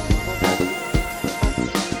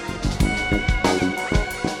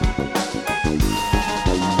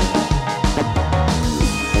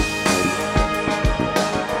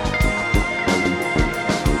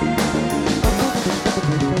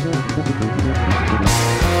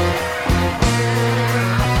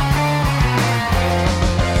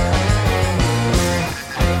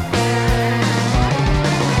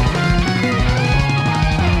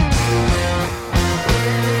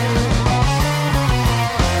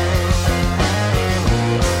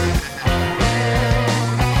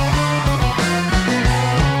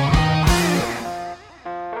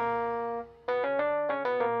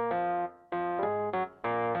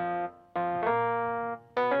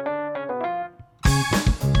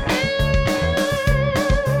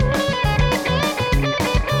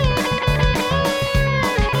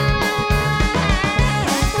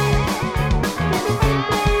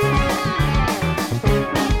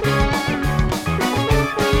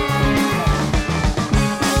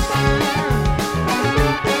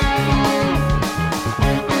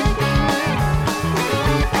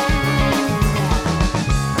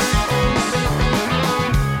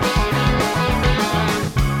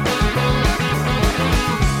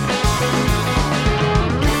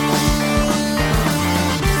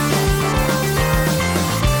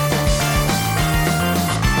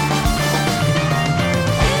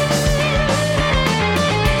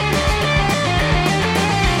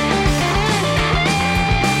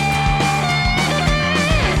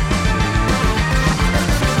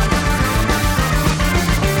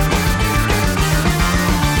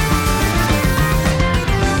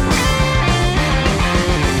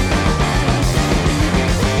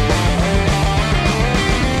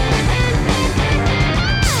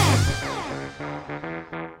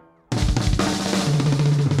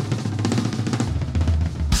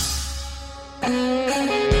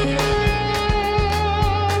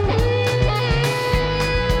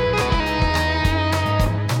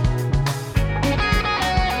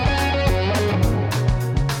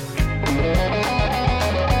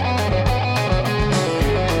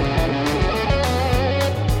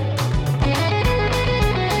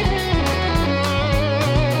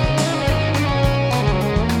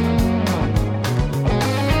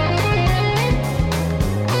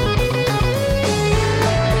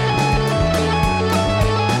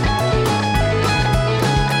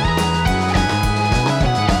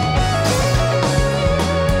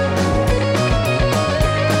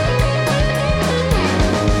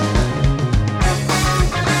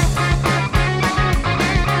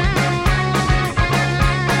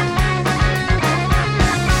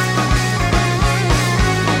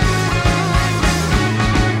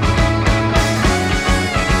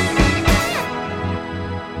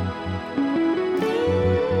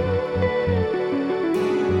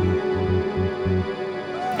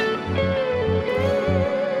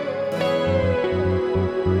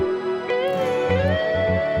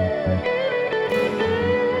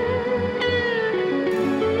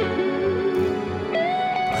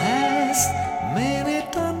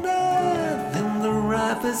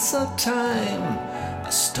 rapids of time,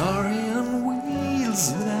 a story on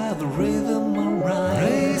wheels without the rhythm or rhyme.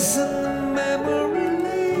 Racing the memory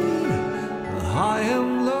lane, high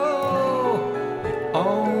and low,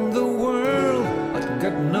 on the world, but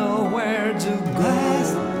got nowhere to go.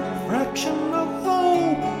 Last fraction of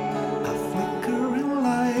hope, a flickering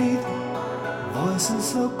light, voices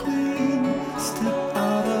so clean, step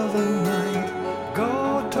out of the night.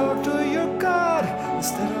 Go talk to your God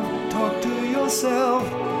instead of talk to yourself.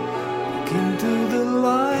 Look into the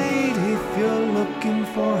light if you're looking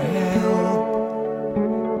for help.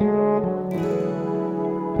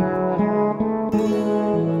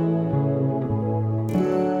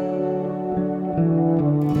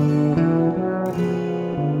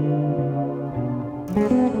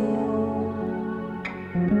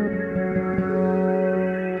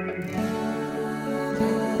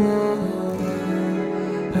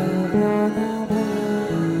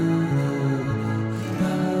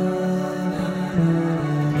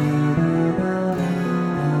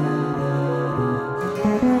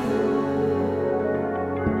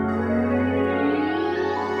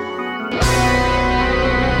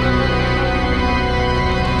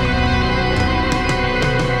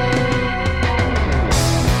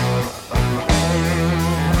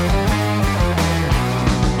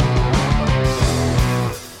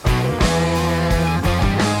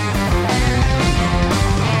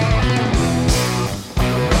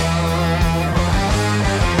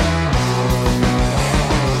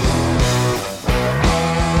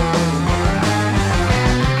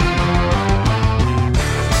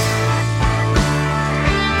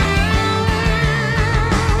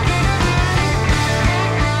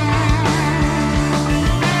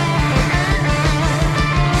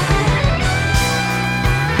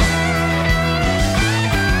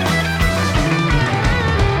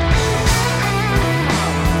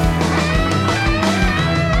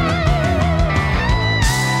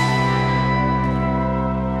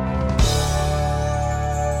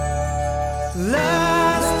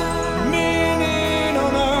 Last minute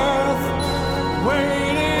on earth,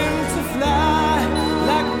 waiting to fly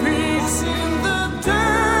like pigs in the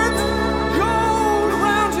dirt. Gold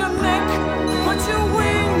around your neck, but your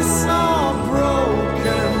wings are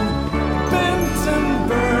broken, bent and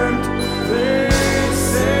burnt, they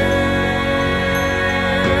say.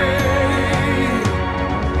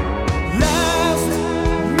 Last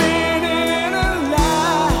minute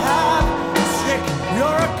alive, check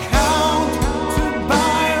your account to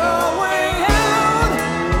buy a way out.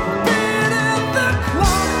 Beating the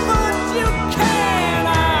clock, but you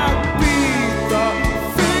cannot beat the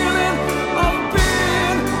feeling of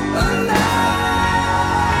being alive.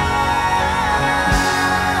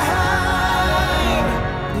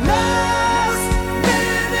 Last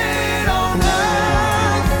minute on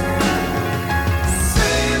earth,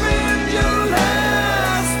 saving your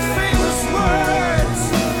last famous words.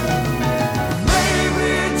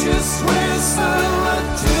 Maybe just whistle a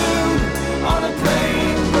tune on a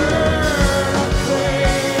plain bird of clay.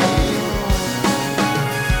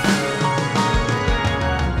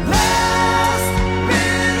 Last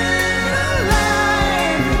minute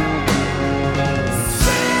alive,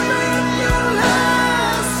 saving your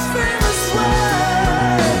last famous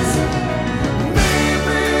words.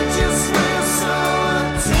 Maybe just whistle a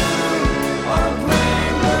tune on a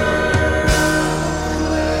plain bird of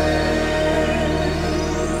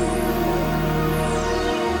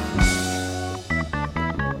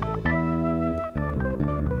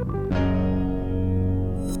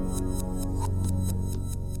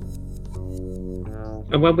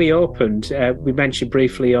And when we opened, we mentioned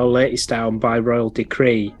briefly your latest album by Royal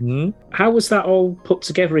Decree. Hmm? How was that all put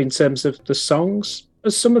together in terms of the songs?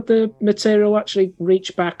 Has some of the material actually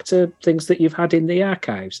reached back to things that you've had in the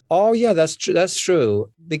archives? Oh yeah, that's true. That's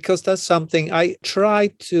true. Because that's something I try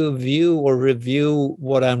to view or review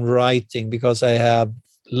what I'm writing, because I have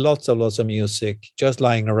lots of music just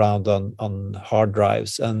lying around on hard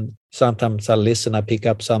drives, and sometimes I listen, I pick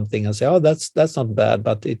up something and say, oh, that's not bad,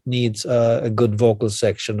 but it needs a good vocal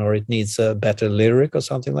section, or it needs a better lyric or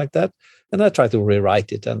something like that, and I try to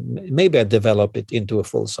rewrite it, and maybe I develop it into a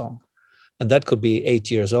full song. And that could be 8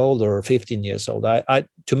 years old or 15 years old.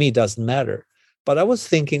 To me, it doesn't matter. But I was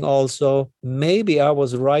thinking also, maybe I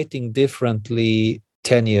was writing differently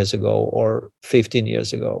 10 years ago or 15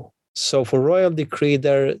 years ago. So for Royal Decree,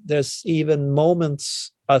 there's even moments,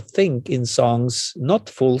 I think, in songs, not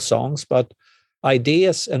full songs, but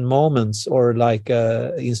ideas and moments, or like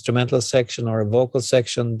a instrumental section or a vocal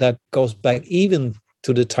section that goes back even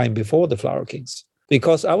to the time before the Flower Kings.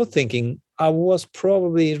 Because I was thinking I was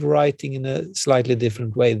probably writing in a slightly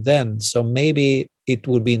different way then. So maybe it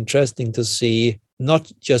would be interesting to see, not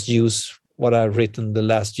just use what I've written the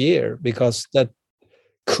last year, because that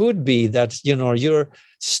could be that, you're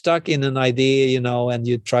stuck in an idea, and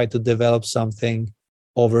you try to develop something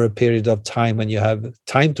over a period of time when you have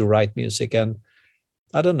time to write music. And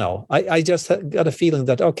I don't know. I just got a feeling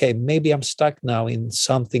that, okay, maybe I'm stuck now in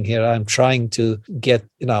something here. I'm trying to get,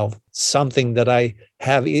 something that I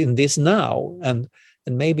have in this now. And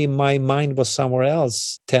maybe my mind was somewhere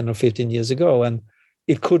else 10 or 15 years ago. And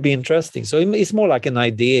it could be interesting. So it's more like an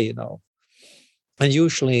idea, And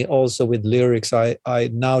usually also with lyrics, I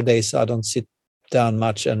nowadays, I don't sit down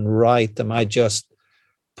much and write them. I just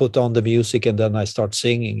put on the music and then I start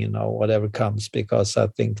singing, whatever comes, because I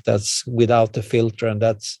think that's without the filter, and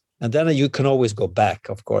then you can always go back.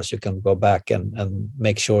 Of course, you can go back and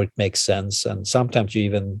make sure it makes sense. And sometimes you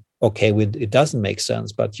even with it doesn't make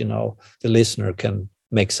sense, but the listener can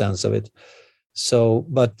make sense of it. So,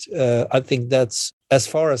 but I think that's as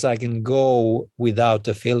far as I can go without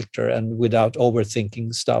a filter and without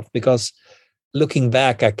overthinking stuff, because looking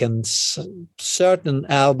back, I can certain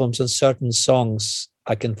albums and certain songs,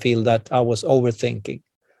 I can feel that I was overthinking.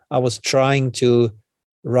 I was trying to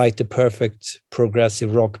write the perfect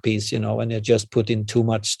progressive rock piece, and I just put in too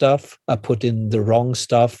much stuff. I put in the wrong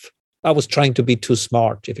stuff. I was trying to be too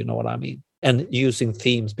smart, if you know what I mean, and using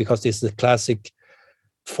themes, because this is the classic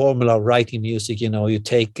formula of writing music. You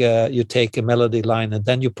take a melody line and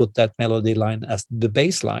then you put that melody line as the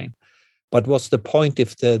bass line. But what's the point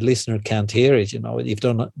if the listener can't hear it? If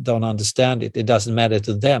they don't understand it, it doesn't matter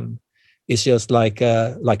to them. It's just like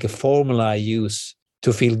a formula I use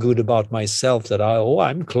to feel good about myself, that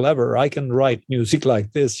I'm clever. I can write music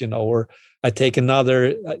like this, or I take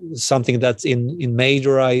another something that's in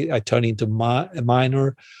major, I turn into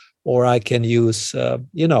minor, or I can use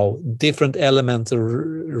different elements or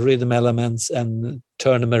rhythm elements and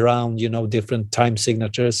turn them around, different time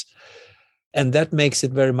signatures. And that makes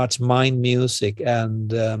it very much mind music.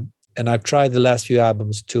 And And I've tried the last few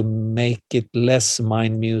albums to make it less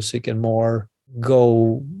mind music and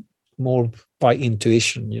go more by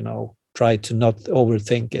intuition, try to not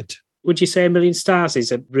overthink it. Would you say A Million Stars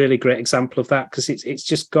is a really great example of that? Because it's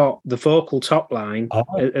just got the vocal top line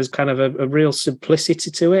as kind of a real simplicity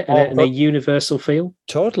to it and a universal feel.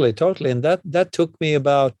 Totally. And that took me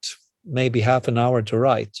about maybe half an hour to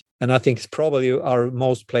write. And I think it's probably our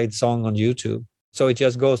most played song on YouTube. So it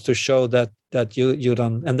just goes to show that you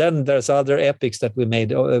don't. And then there's other epics that we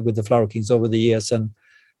made with the Flower Kings over the years. And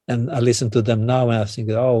I listen to them now and I think,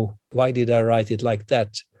 oh, why did I write it like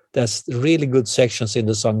that? There's really good sections in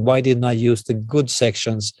the song. Why didn't I use the good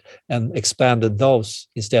sections and expanded those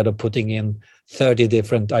instead of putting in 30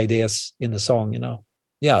 different ideas in the song,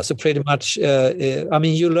 Yeah, so pretty much,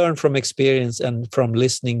 you learn from experience and from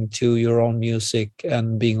listening to your own music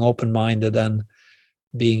and being open-minded and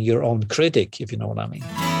being your own critic, if you know what I mean.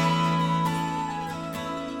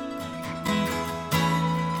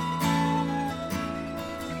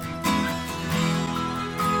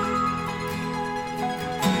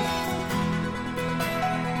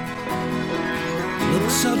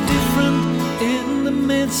 So different in the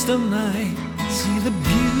midst of night. See the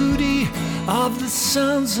beauty of the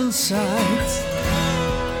sounds and sights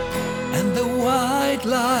and the white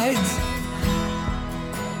lights.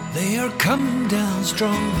 They are coming down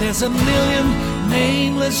strong. There's a million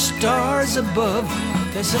nameless stars above.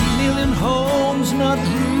 There's a million homes not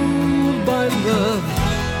ruled by love.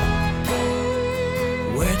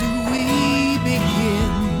 Where do we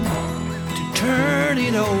begin to turn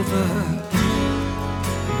it over?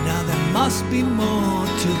 Now there must be more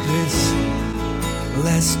to this.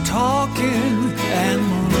 Less talking and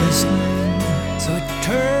more listening. So I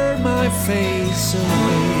turn my face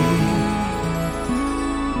away.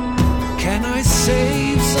 Can I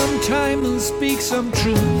save some time and speak some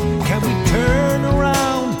truth? Can we turn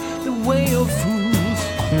around the way of fools?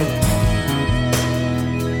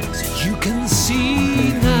 So you can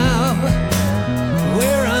see now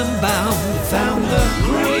where I'm bound. Found the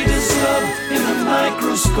greatest love in the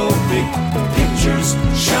microscopic pictures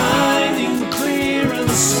shining clear and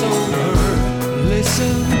sober.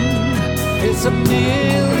 Listen, it's a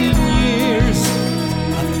million years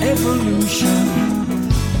of evolution.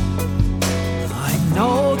 I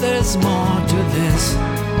know there's more to this.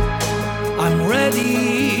 I'm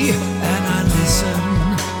ready and I listen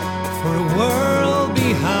for a world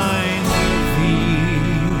behind the veil.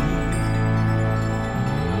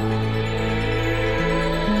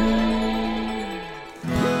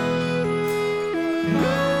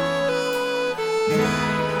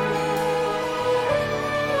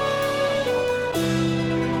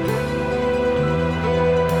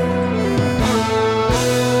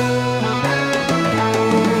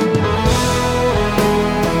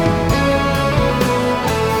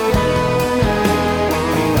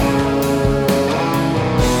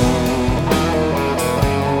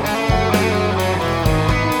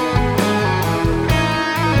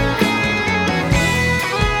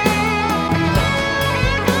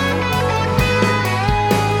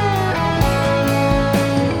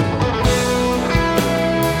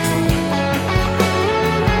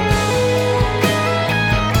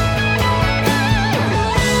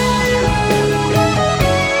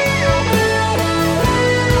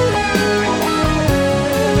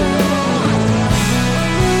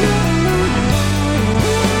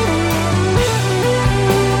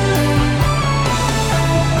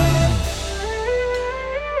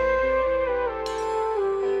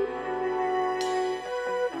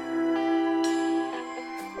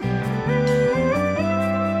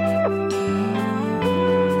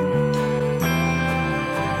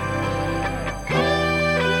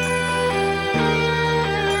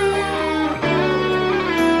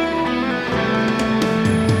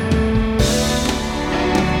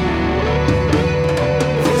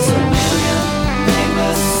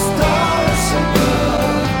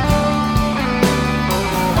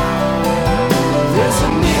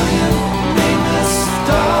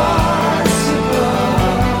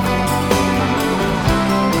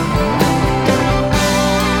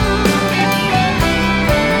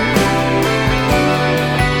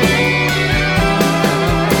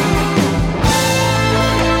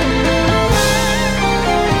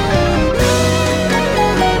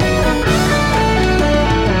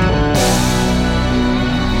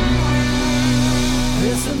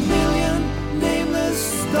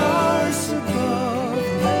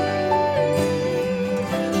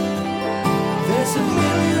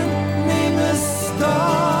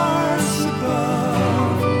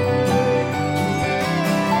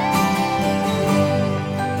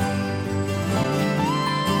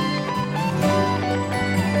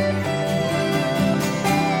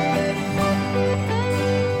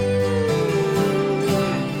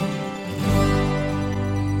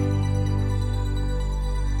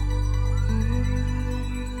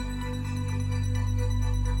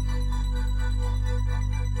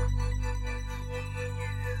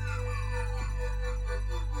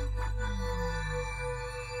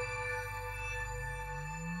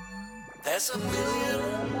 There's a million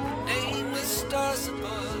nameless stars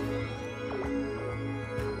above.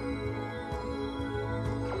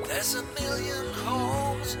 There's a million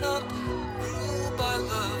homes not ruled by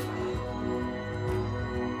love.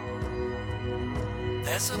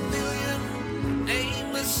 There's a million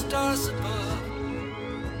nameless stars above.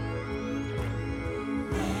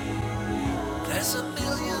 There's a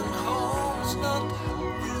million homes not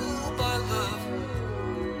ruled by love.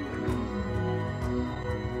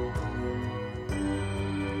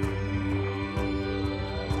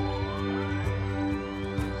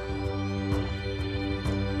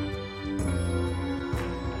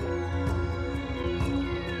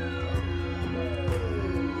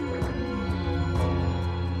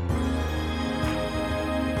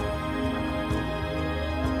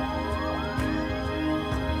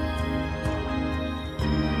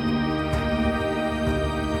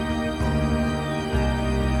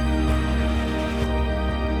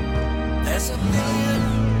 There's a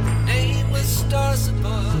million nameless stars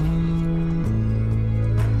above.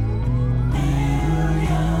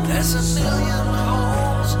 There's a million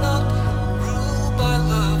homes not ruled by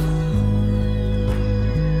love.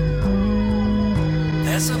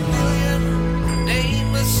 There's a million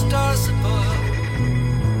nameless stars above.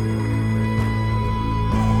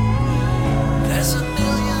 There's a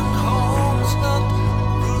million homes not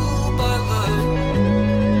ruled by love.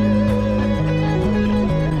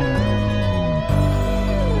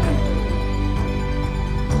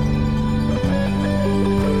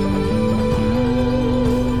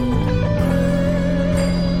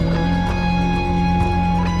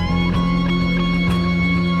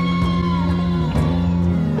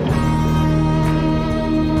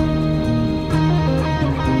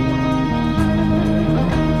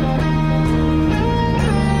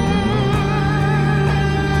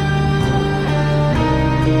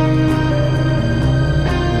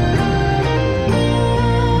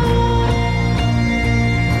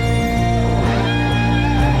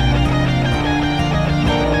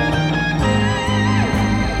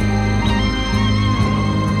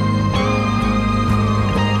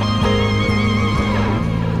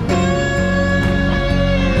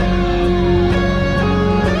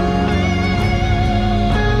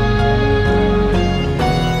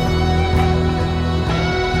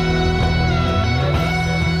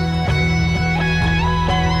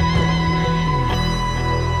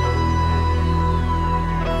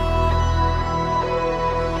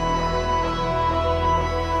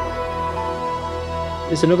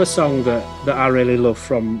 There's another song that I really love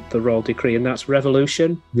from the Royal Decree, and that's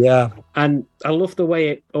Revolution. Yeah. And I love the way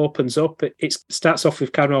it opens up. It starts off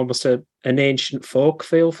with kind of almost an ancient folk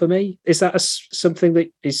feel for me. Is that something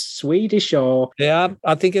that is Swedish or? Yeah,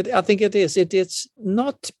 I think it is. It's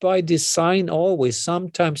not by design always.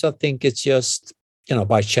 Sometimes I think it's just,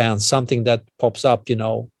 by chance, something that pops up,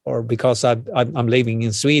 or because I'm living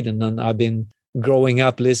in Sweden and I've been growing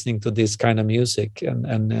up listening to this kind of music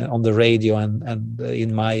and on the radio and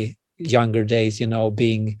in my younger days,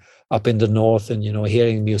 being up in the north and,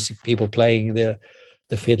 hearing music, people playing the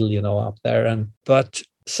fiddle, up there. But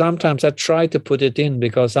sometimes I try to put it in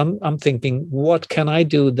because I'm thinking, what can I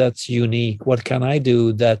do that's unique? What can I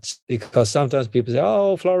do because sometimes people say,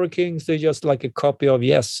 oh, Flower Kings, they're just like a copy of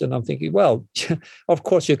Yes. And I'm thinking, well, of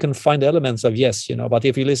course you can find elements of Yes, but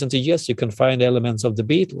if you listen to Yes, you can find elements of the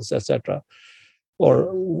Beatles, etc.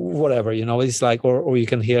 Or whatever, it's like, or you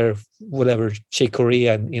can hear whatever Chick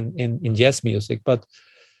Corea in Yes music. But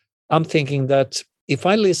I'm thinking that if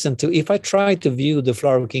I try to view the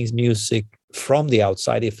Flower Kings music from the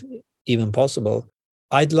outside, if even possible,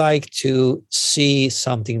 I'd like to see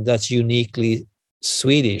something that's uniquely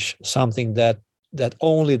Swedish, something that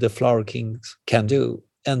only the Flower Kings can do.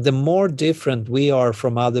 And the more different we are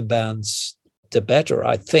from other bands, the better,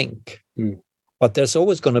 I think. But there's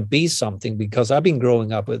always going to be something, because I've been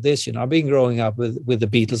growing up with this, I've been growing up with the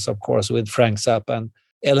Beatles, of course, with Frank Zappa and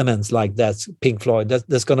elements like that, Pink Floyd,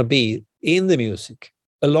 that's going to be in the music,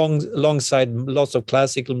 alongside lots of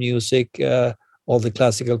classical music, all the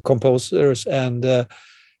classical composers, and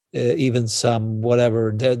even some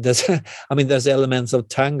whatever. There's elements of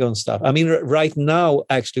tango and stuff. Right now,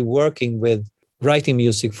 actually working with writing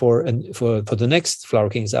music for the next Flower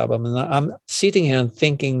Kings album, and I'm sitting here and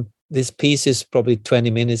thinking, this piece is probably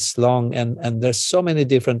 20 minutes long, and there's so many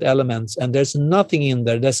different elements, and there's nothing in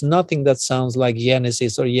there. There's nothing that sounds like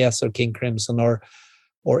Genesis or Yes or King Crimson or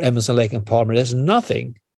Emerson, Lake and Palmer. There's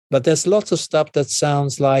nothing, but there's lots of stuff that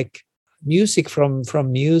sounds like music from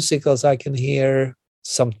musicals. I can hear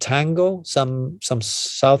some tango, some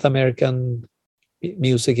South American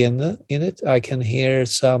music in it. I can hear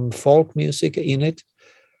some folk music in it.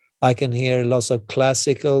 I can hear lots of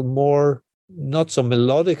classical, more not so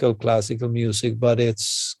melodical classical music, but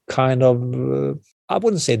it's kind of I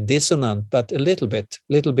wouldn't say dissonant, but a little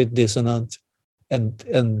bit dissonant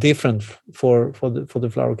and different for the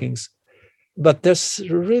Flower Kings. But there's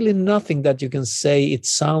really nothing that you can say it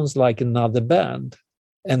sounds like another band.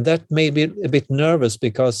 And that made me a bit nervous,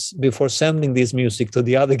 because before sending this music to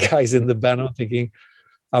the other guys in the band, I'm thinking,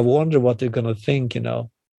 I wonder what they're going to think, you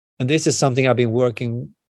know. And this is something I've been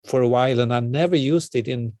working for a while, and I never used it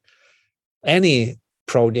in any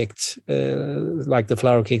project like the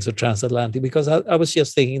Flower Kings or Transatlantic, because I was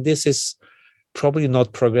just thinking this is probably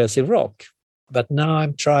not progressive rock. But now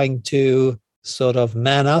I'm trying to sort of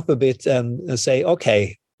man up a bit and say,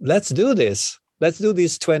 okay, let's do this. Let's do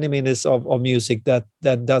these 20 minutes of music that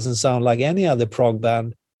doesn't sound like any other prog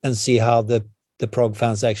band, and see how the prog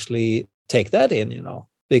fans actually take that in, you know.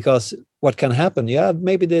 Because what can happen, yeah,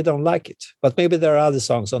 maybe they don't like it, but maybe there are other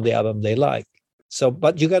songs on the album they like. So,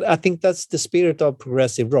 but I think that's the spirit of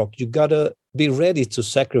progressive rock. You got to be ready to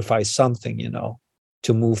sacrifice something, you know,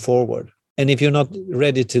 to move forward. And if you're not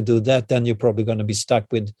ready to do that, then you're probably going to be stuck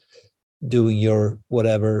with doing your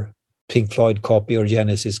whatever Pink Floyd copy or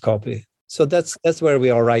Genesis copy. So that's where we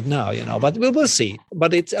are right now, you know. But we will see.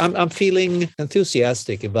 But I'm feeling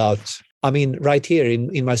enthusiastic about. I mean, right here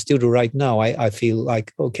in my studio right now, I feel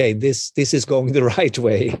like, okay, this is going the right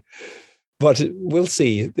way. But we'll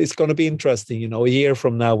see. It's going to be interesting, you know. A year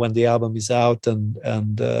from now, when the album is out and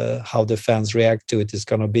how the fans react to it, is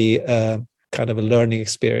going to be kind of a learning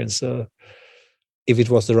experience. If it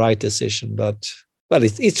was the right decision, but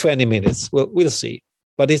it's 20 minutes. We'll see.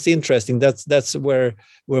 But it's interesting. That's where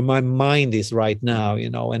my mind is right now,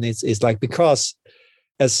 you know. And it's like, because,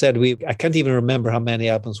 as said, I can't even remember how many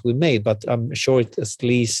albums we made, but I'm sure it at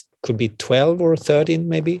least could be 12 or 13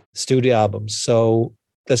 maybe studio albums. So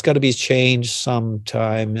there's got to be change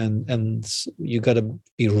sometime, and you got to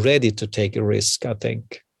be ready to take a risk, I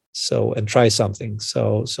think. So, and try something.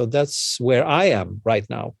 So that's where I am right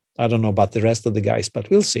now. I don't know about the rest of the guys, but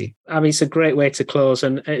we'll see. I mean, it's a great way to close.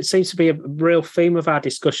 And it seems to be a real theme of our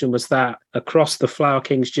discussion was that across the Flower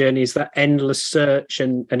Kings journey is that endless search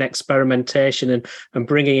and experimentation and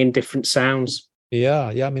bringing in different sounds. Yeah.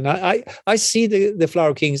 I mean, I see the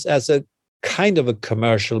Flower Kings as a kind of a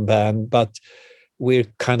commercial band, but we're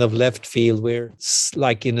kind of left field. We're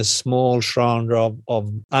like in a small genre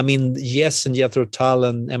of I mean, Yes and Jethro Tull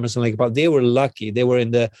and Emerson Lake Palmer, they were lucky. They were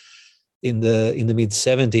in the mid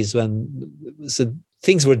 70s when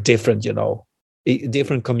things were different, you know,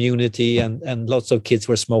 different community, and lots of kids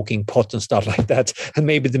were smoking pot and stuff like that. And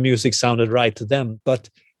maybe the music sounded right to them.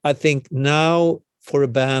 But I think now, for a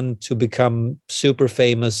band to become super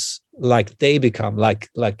famous like they become, like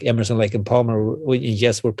Emerson, Lake and Palmer,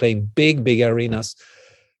 yes, we're playing big arenas.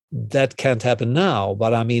 That can't happen now.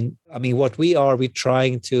 But I mean, what we're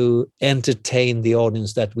trying to entertain the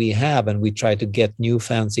audience that we have, and we try to get new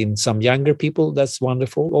fans in, some younger people. That's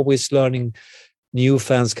wonderful. Always learning, new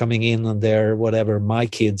fans coming in on their, whatever, my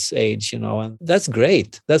kids' age, you know, and that's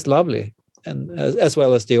great. That's lovely. And as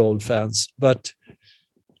well as the old fans. But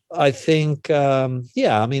I think,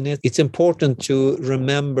 it's important to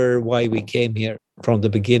remember why we came here from the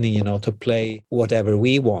beginning, you know, to play whatever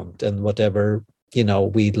we want and whatever, you know,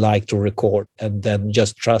 we'd like to record, and then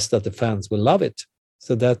just trust that the fans will love it.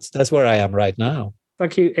 So that's where I am right now.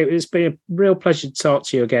 Thank you. It's been a real pleasure to talk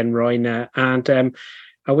to you again, Roine. And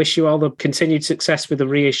I wish you all the continued success with the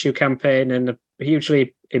reissue campaign, and I'm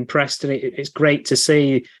hugely impressed. And it's great to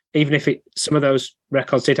see, even if some of those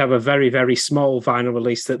records did have a very, very small vinyl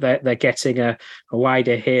release, that they're getting a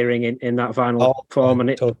wider hearing in that vinyl form. And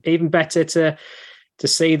it's even better to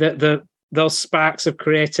see that those sparks of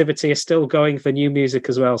creativity are still going for new music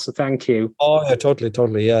as well. So thank you. Oh, yeah,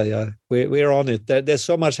 totally. Yeah. We're on it. There's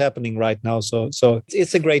so much happening right now. So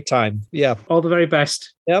it's a great time. Yeah. All the very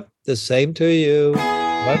best. Yep. The same to you.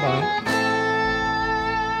 Bye-bye.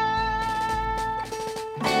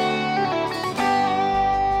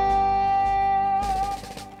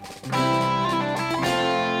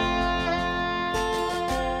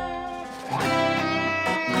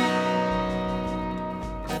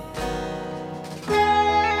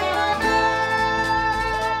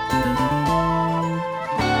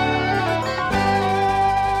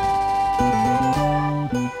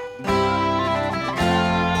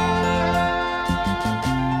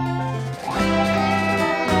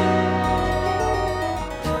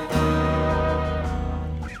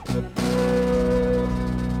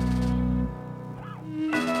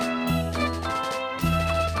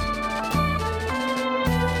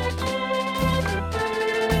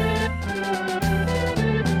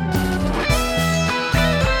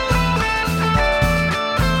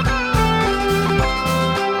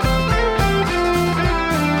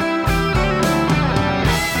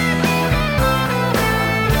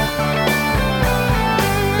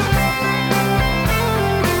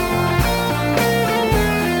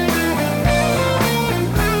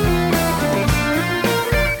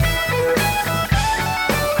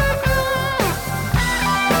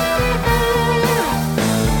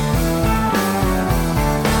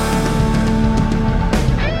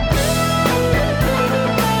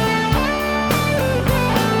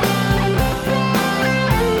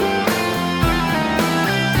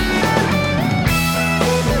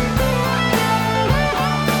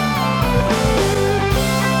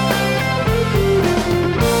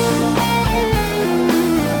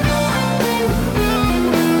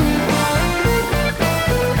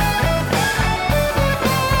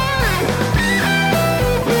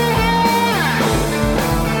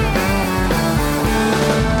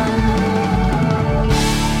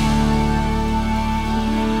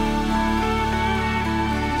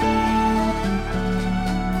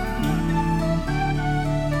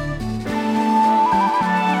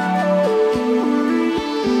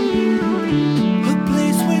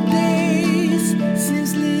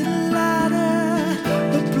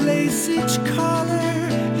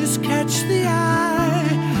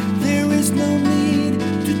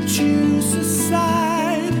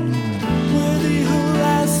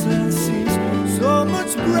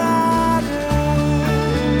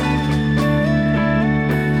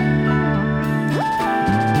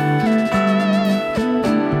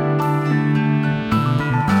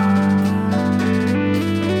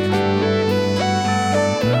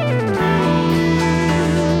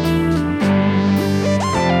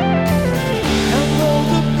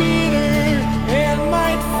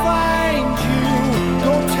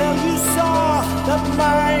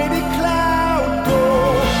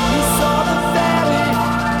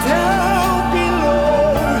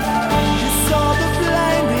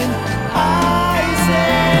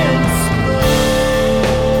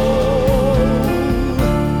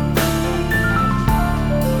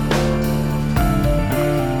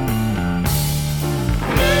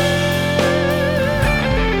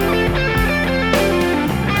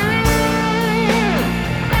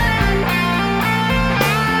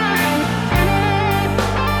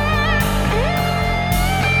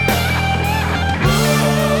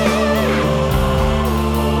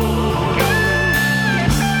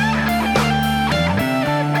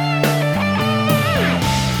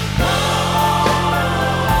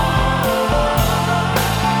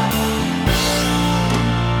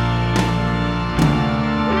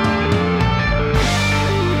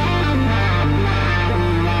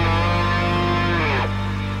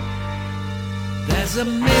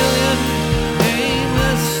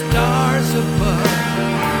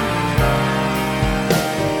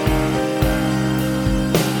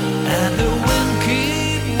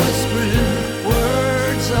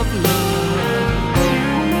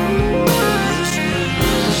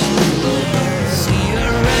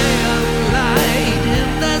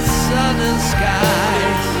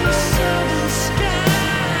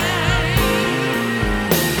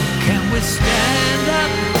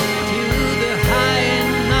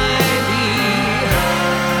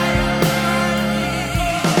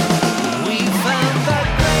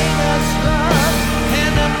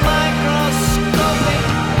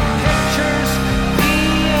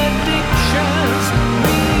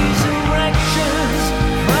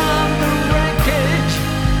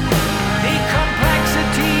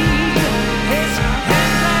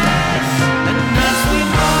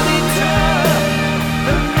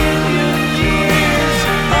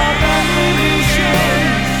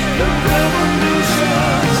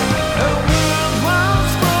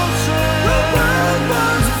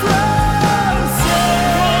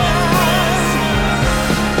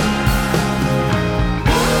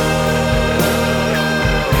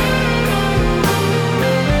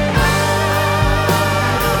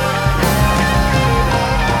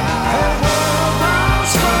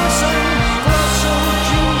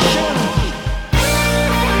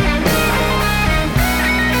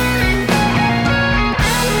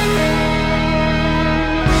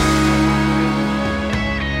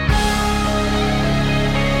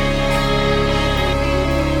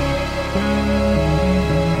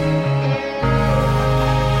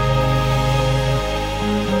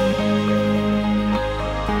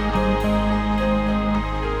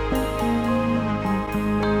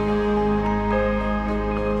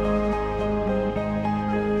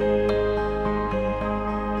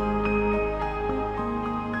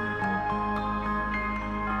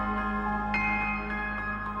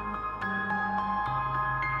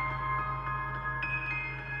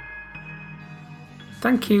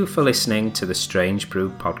 Thank you for listening to the Strange Brew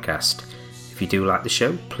podcast. If you do like the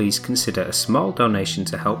show, please consider a small donation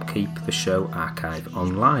to help keep the show archive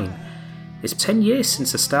online. It's 10 years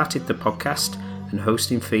since I started the podcast, and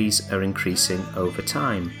hosting fees are increasing over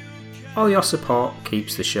time. All your support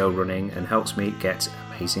keeps the show running and helps me get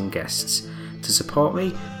amazing guests. To support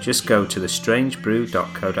me, just go to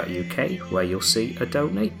thestrangebrew.co.uk where you'll see a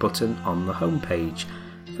donate button on the homepage.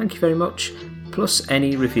 Thank you very much. Plus,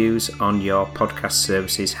 any reviews on your podcast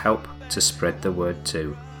services help to spread the word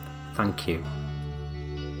too. Thank you.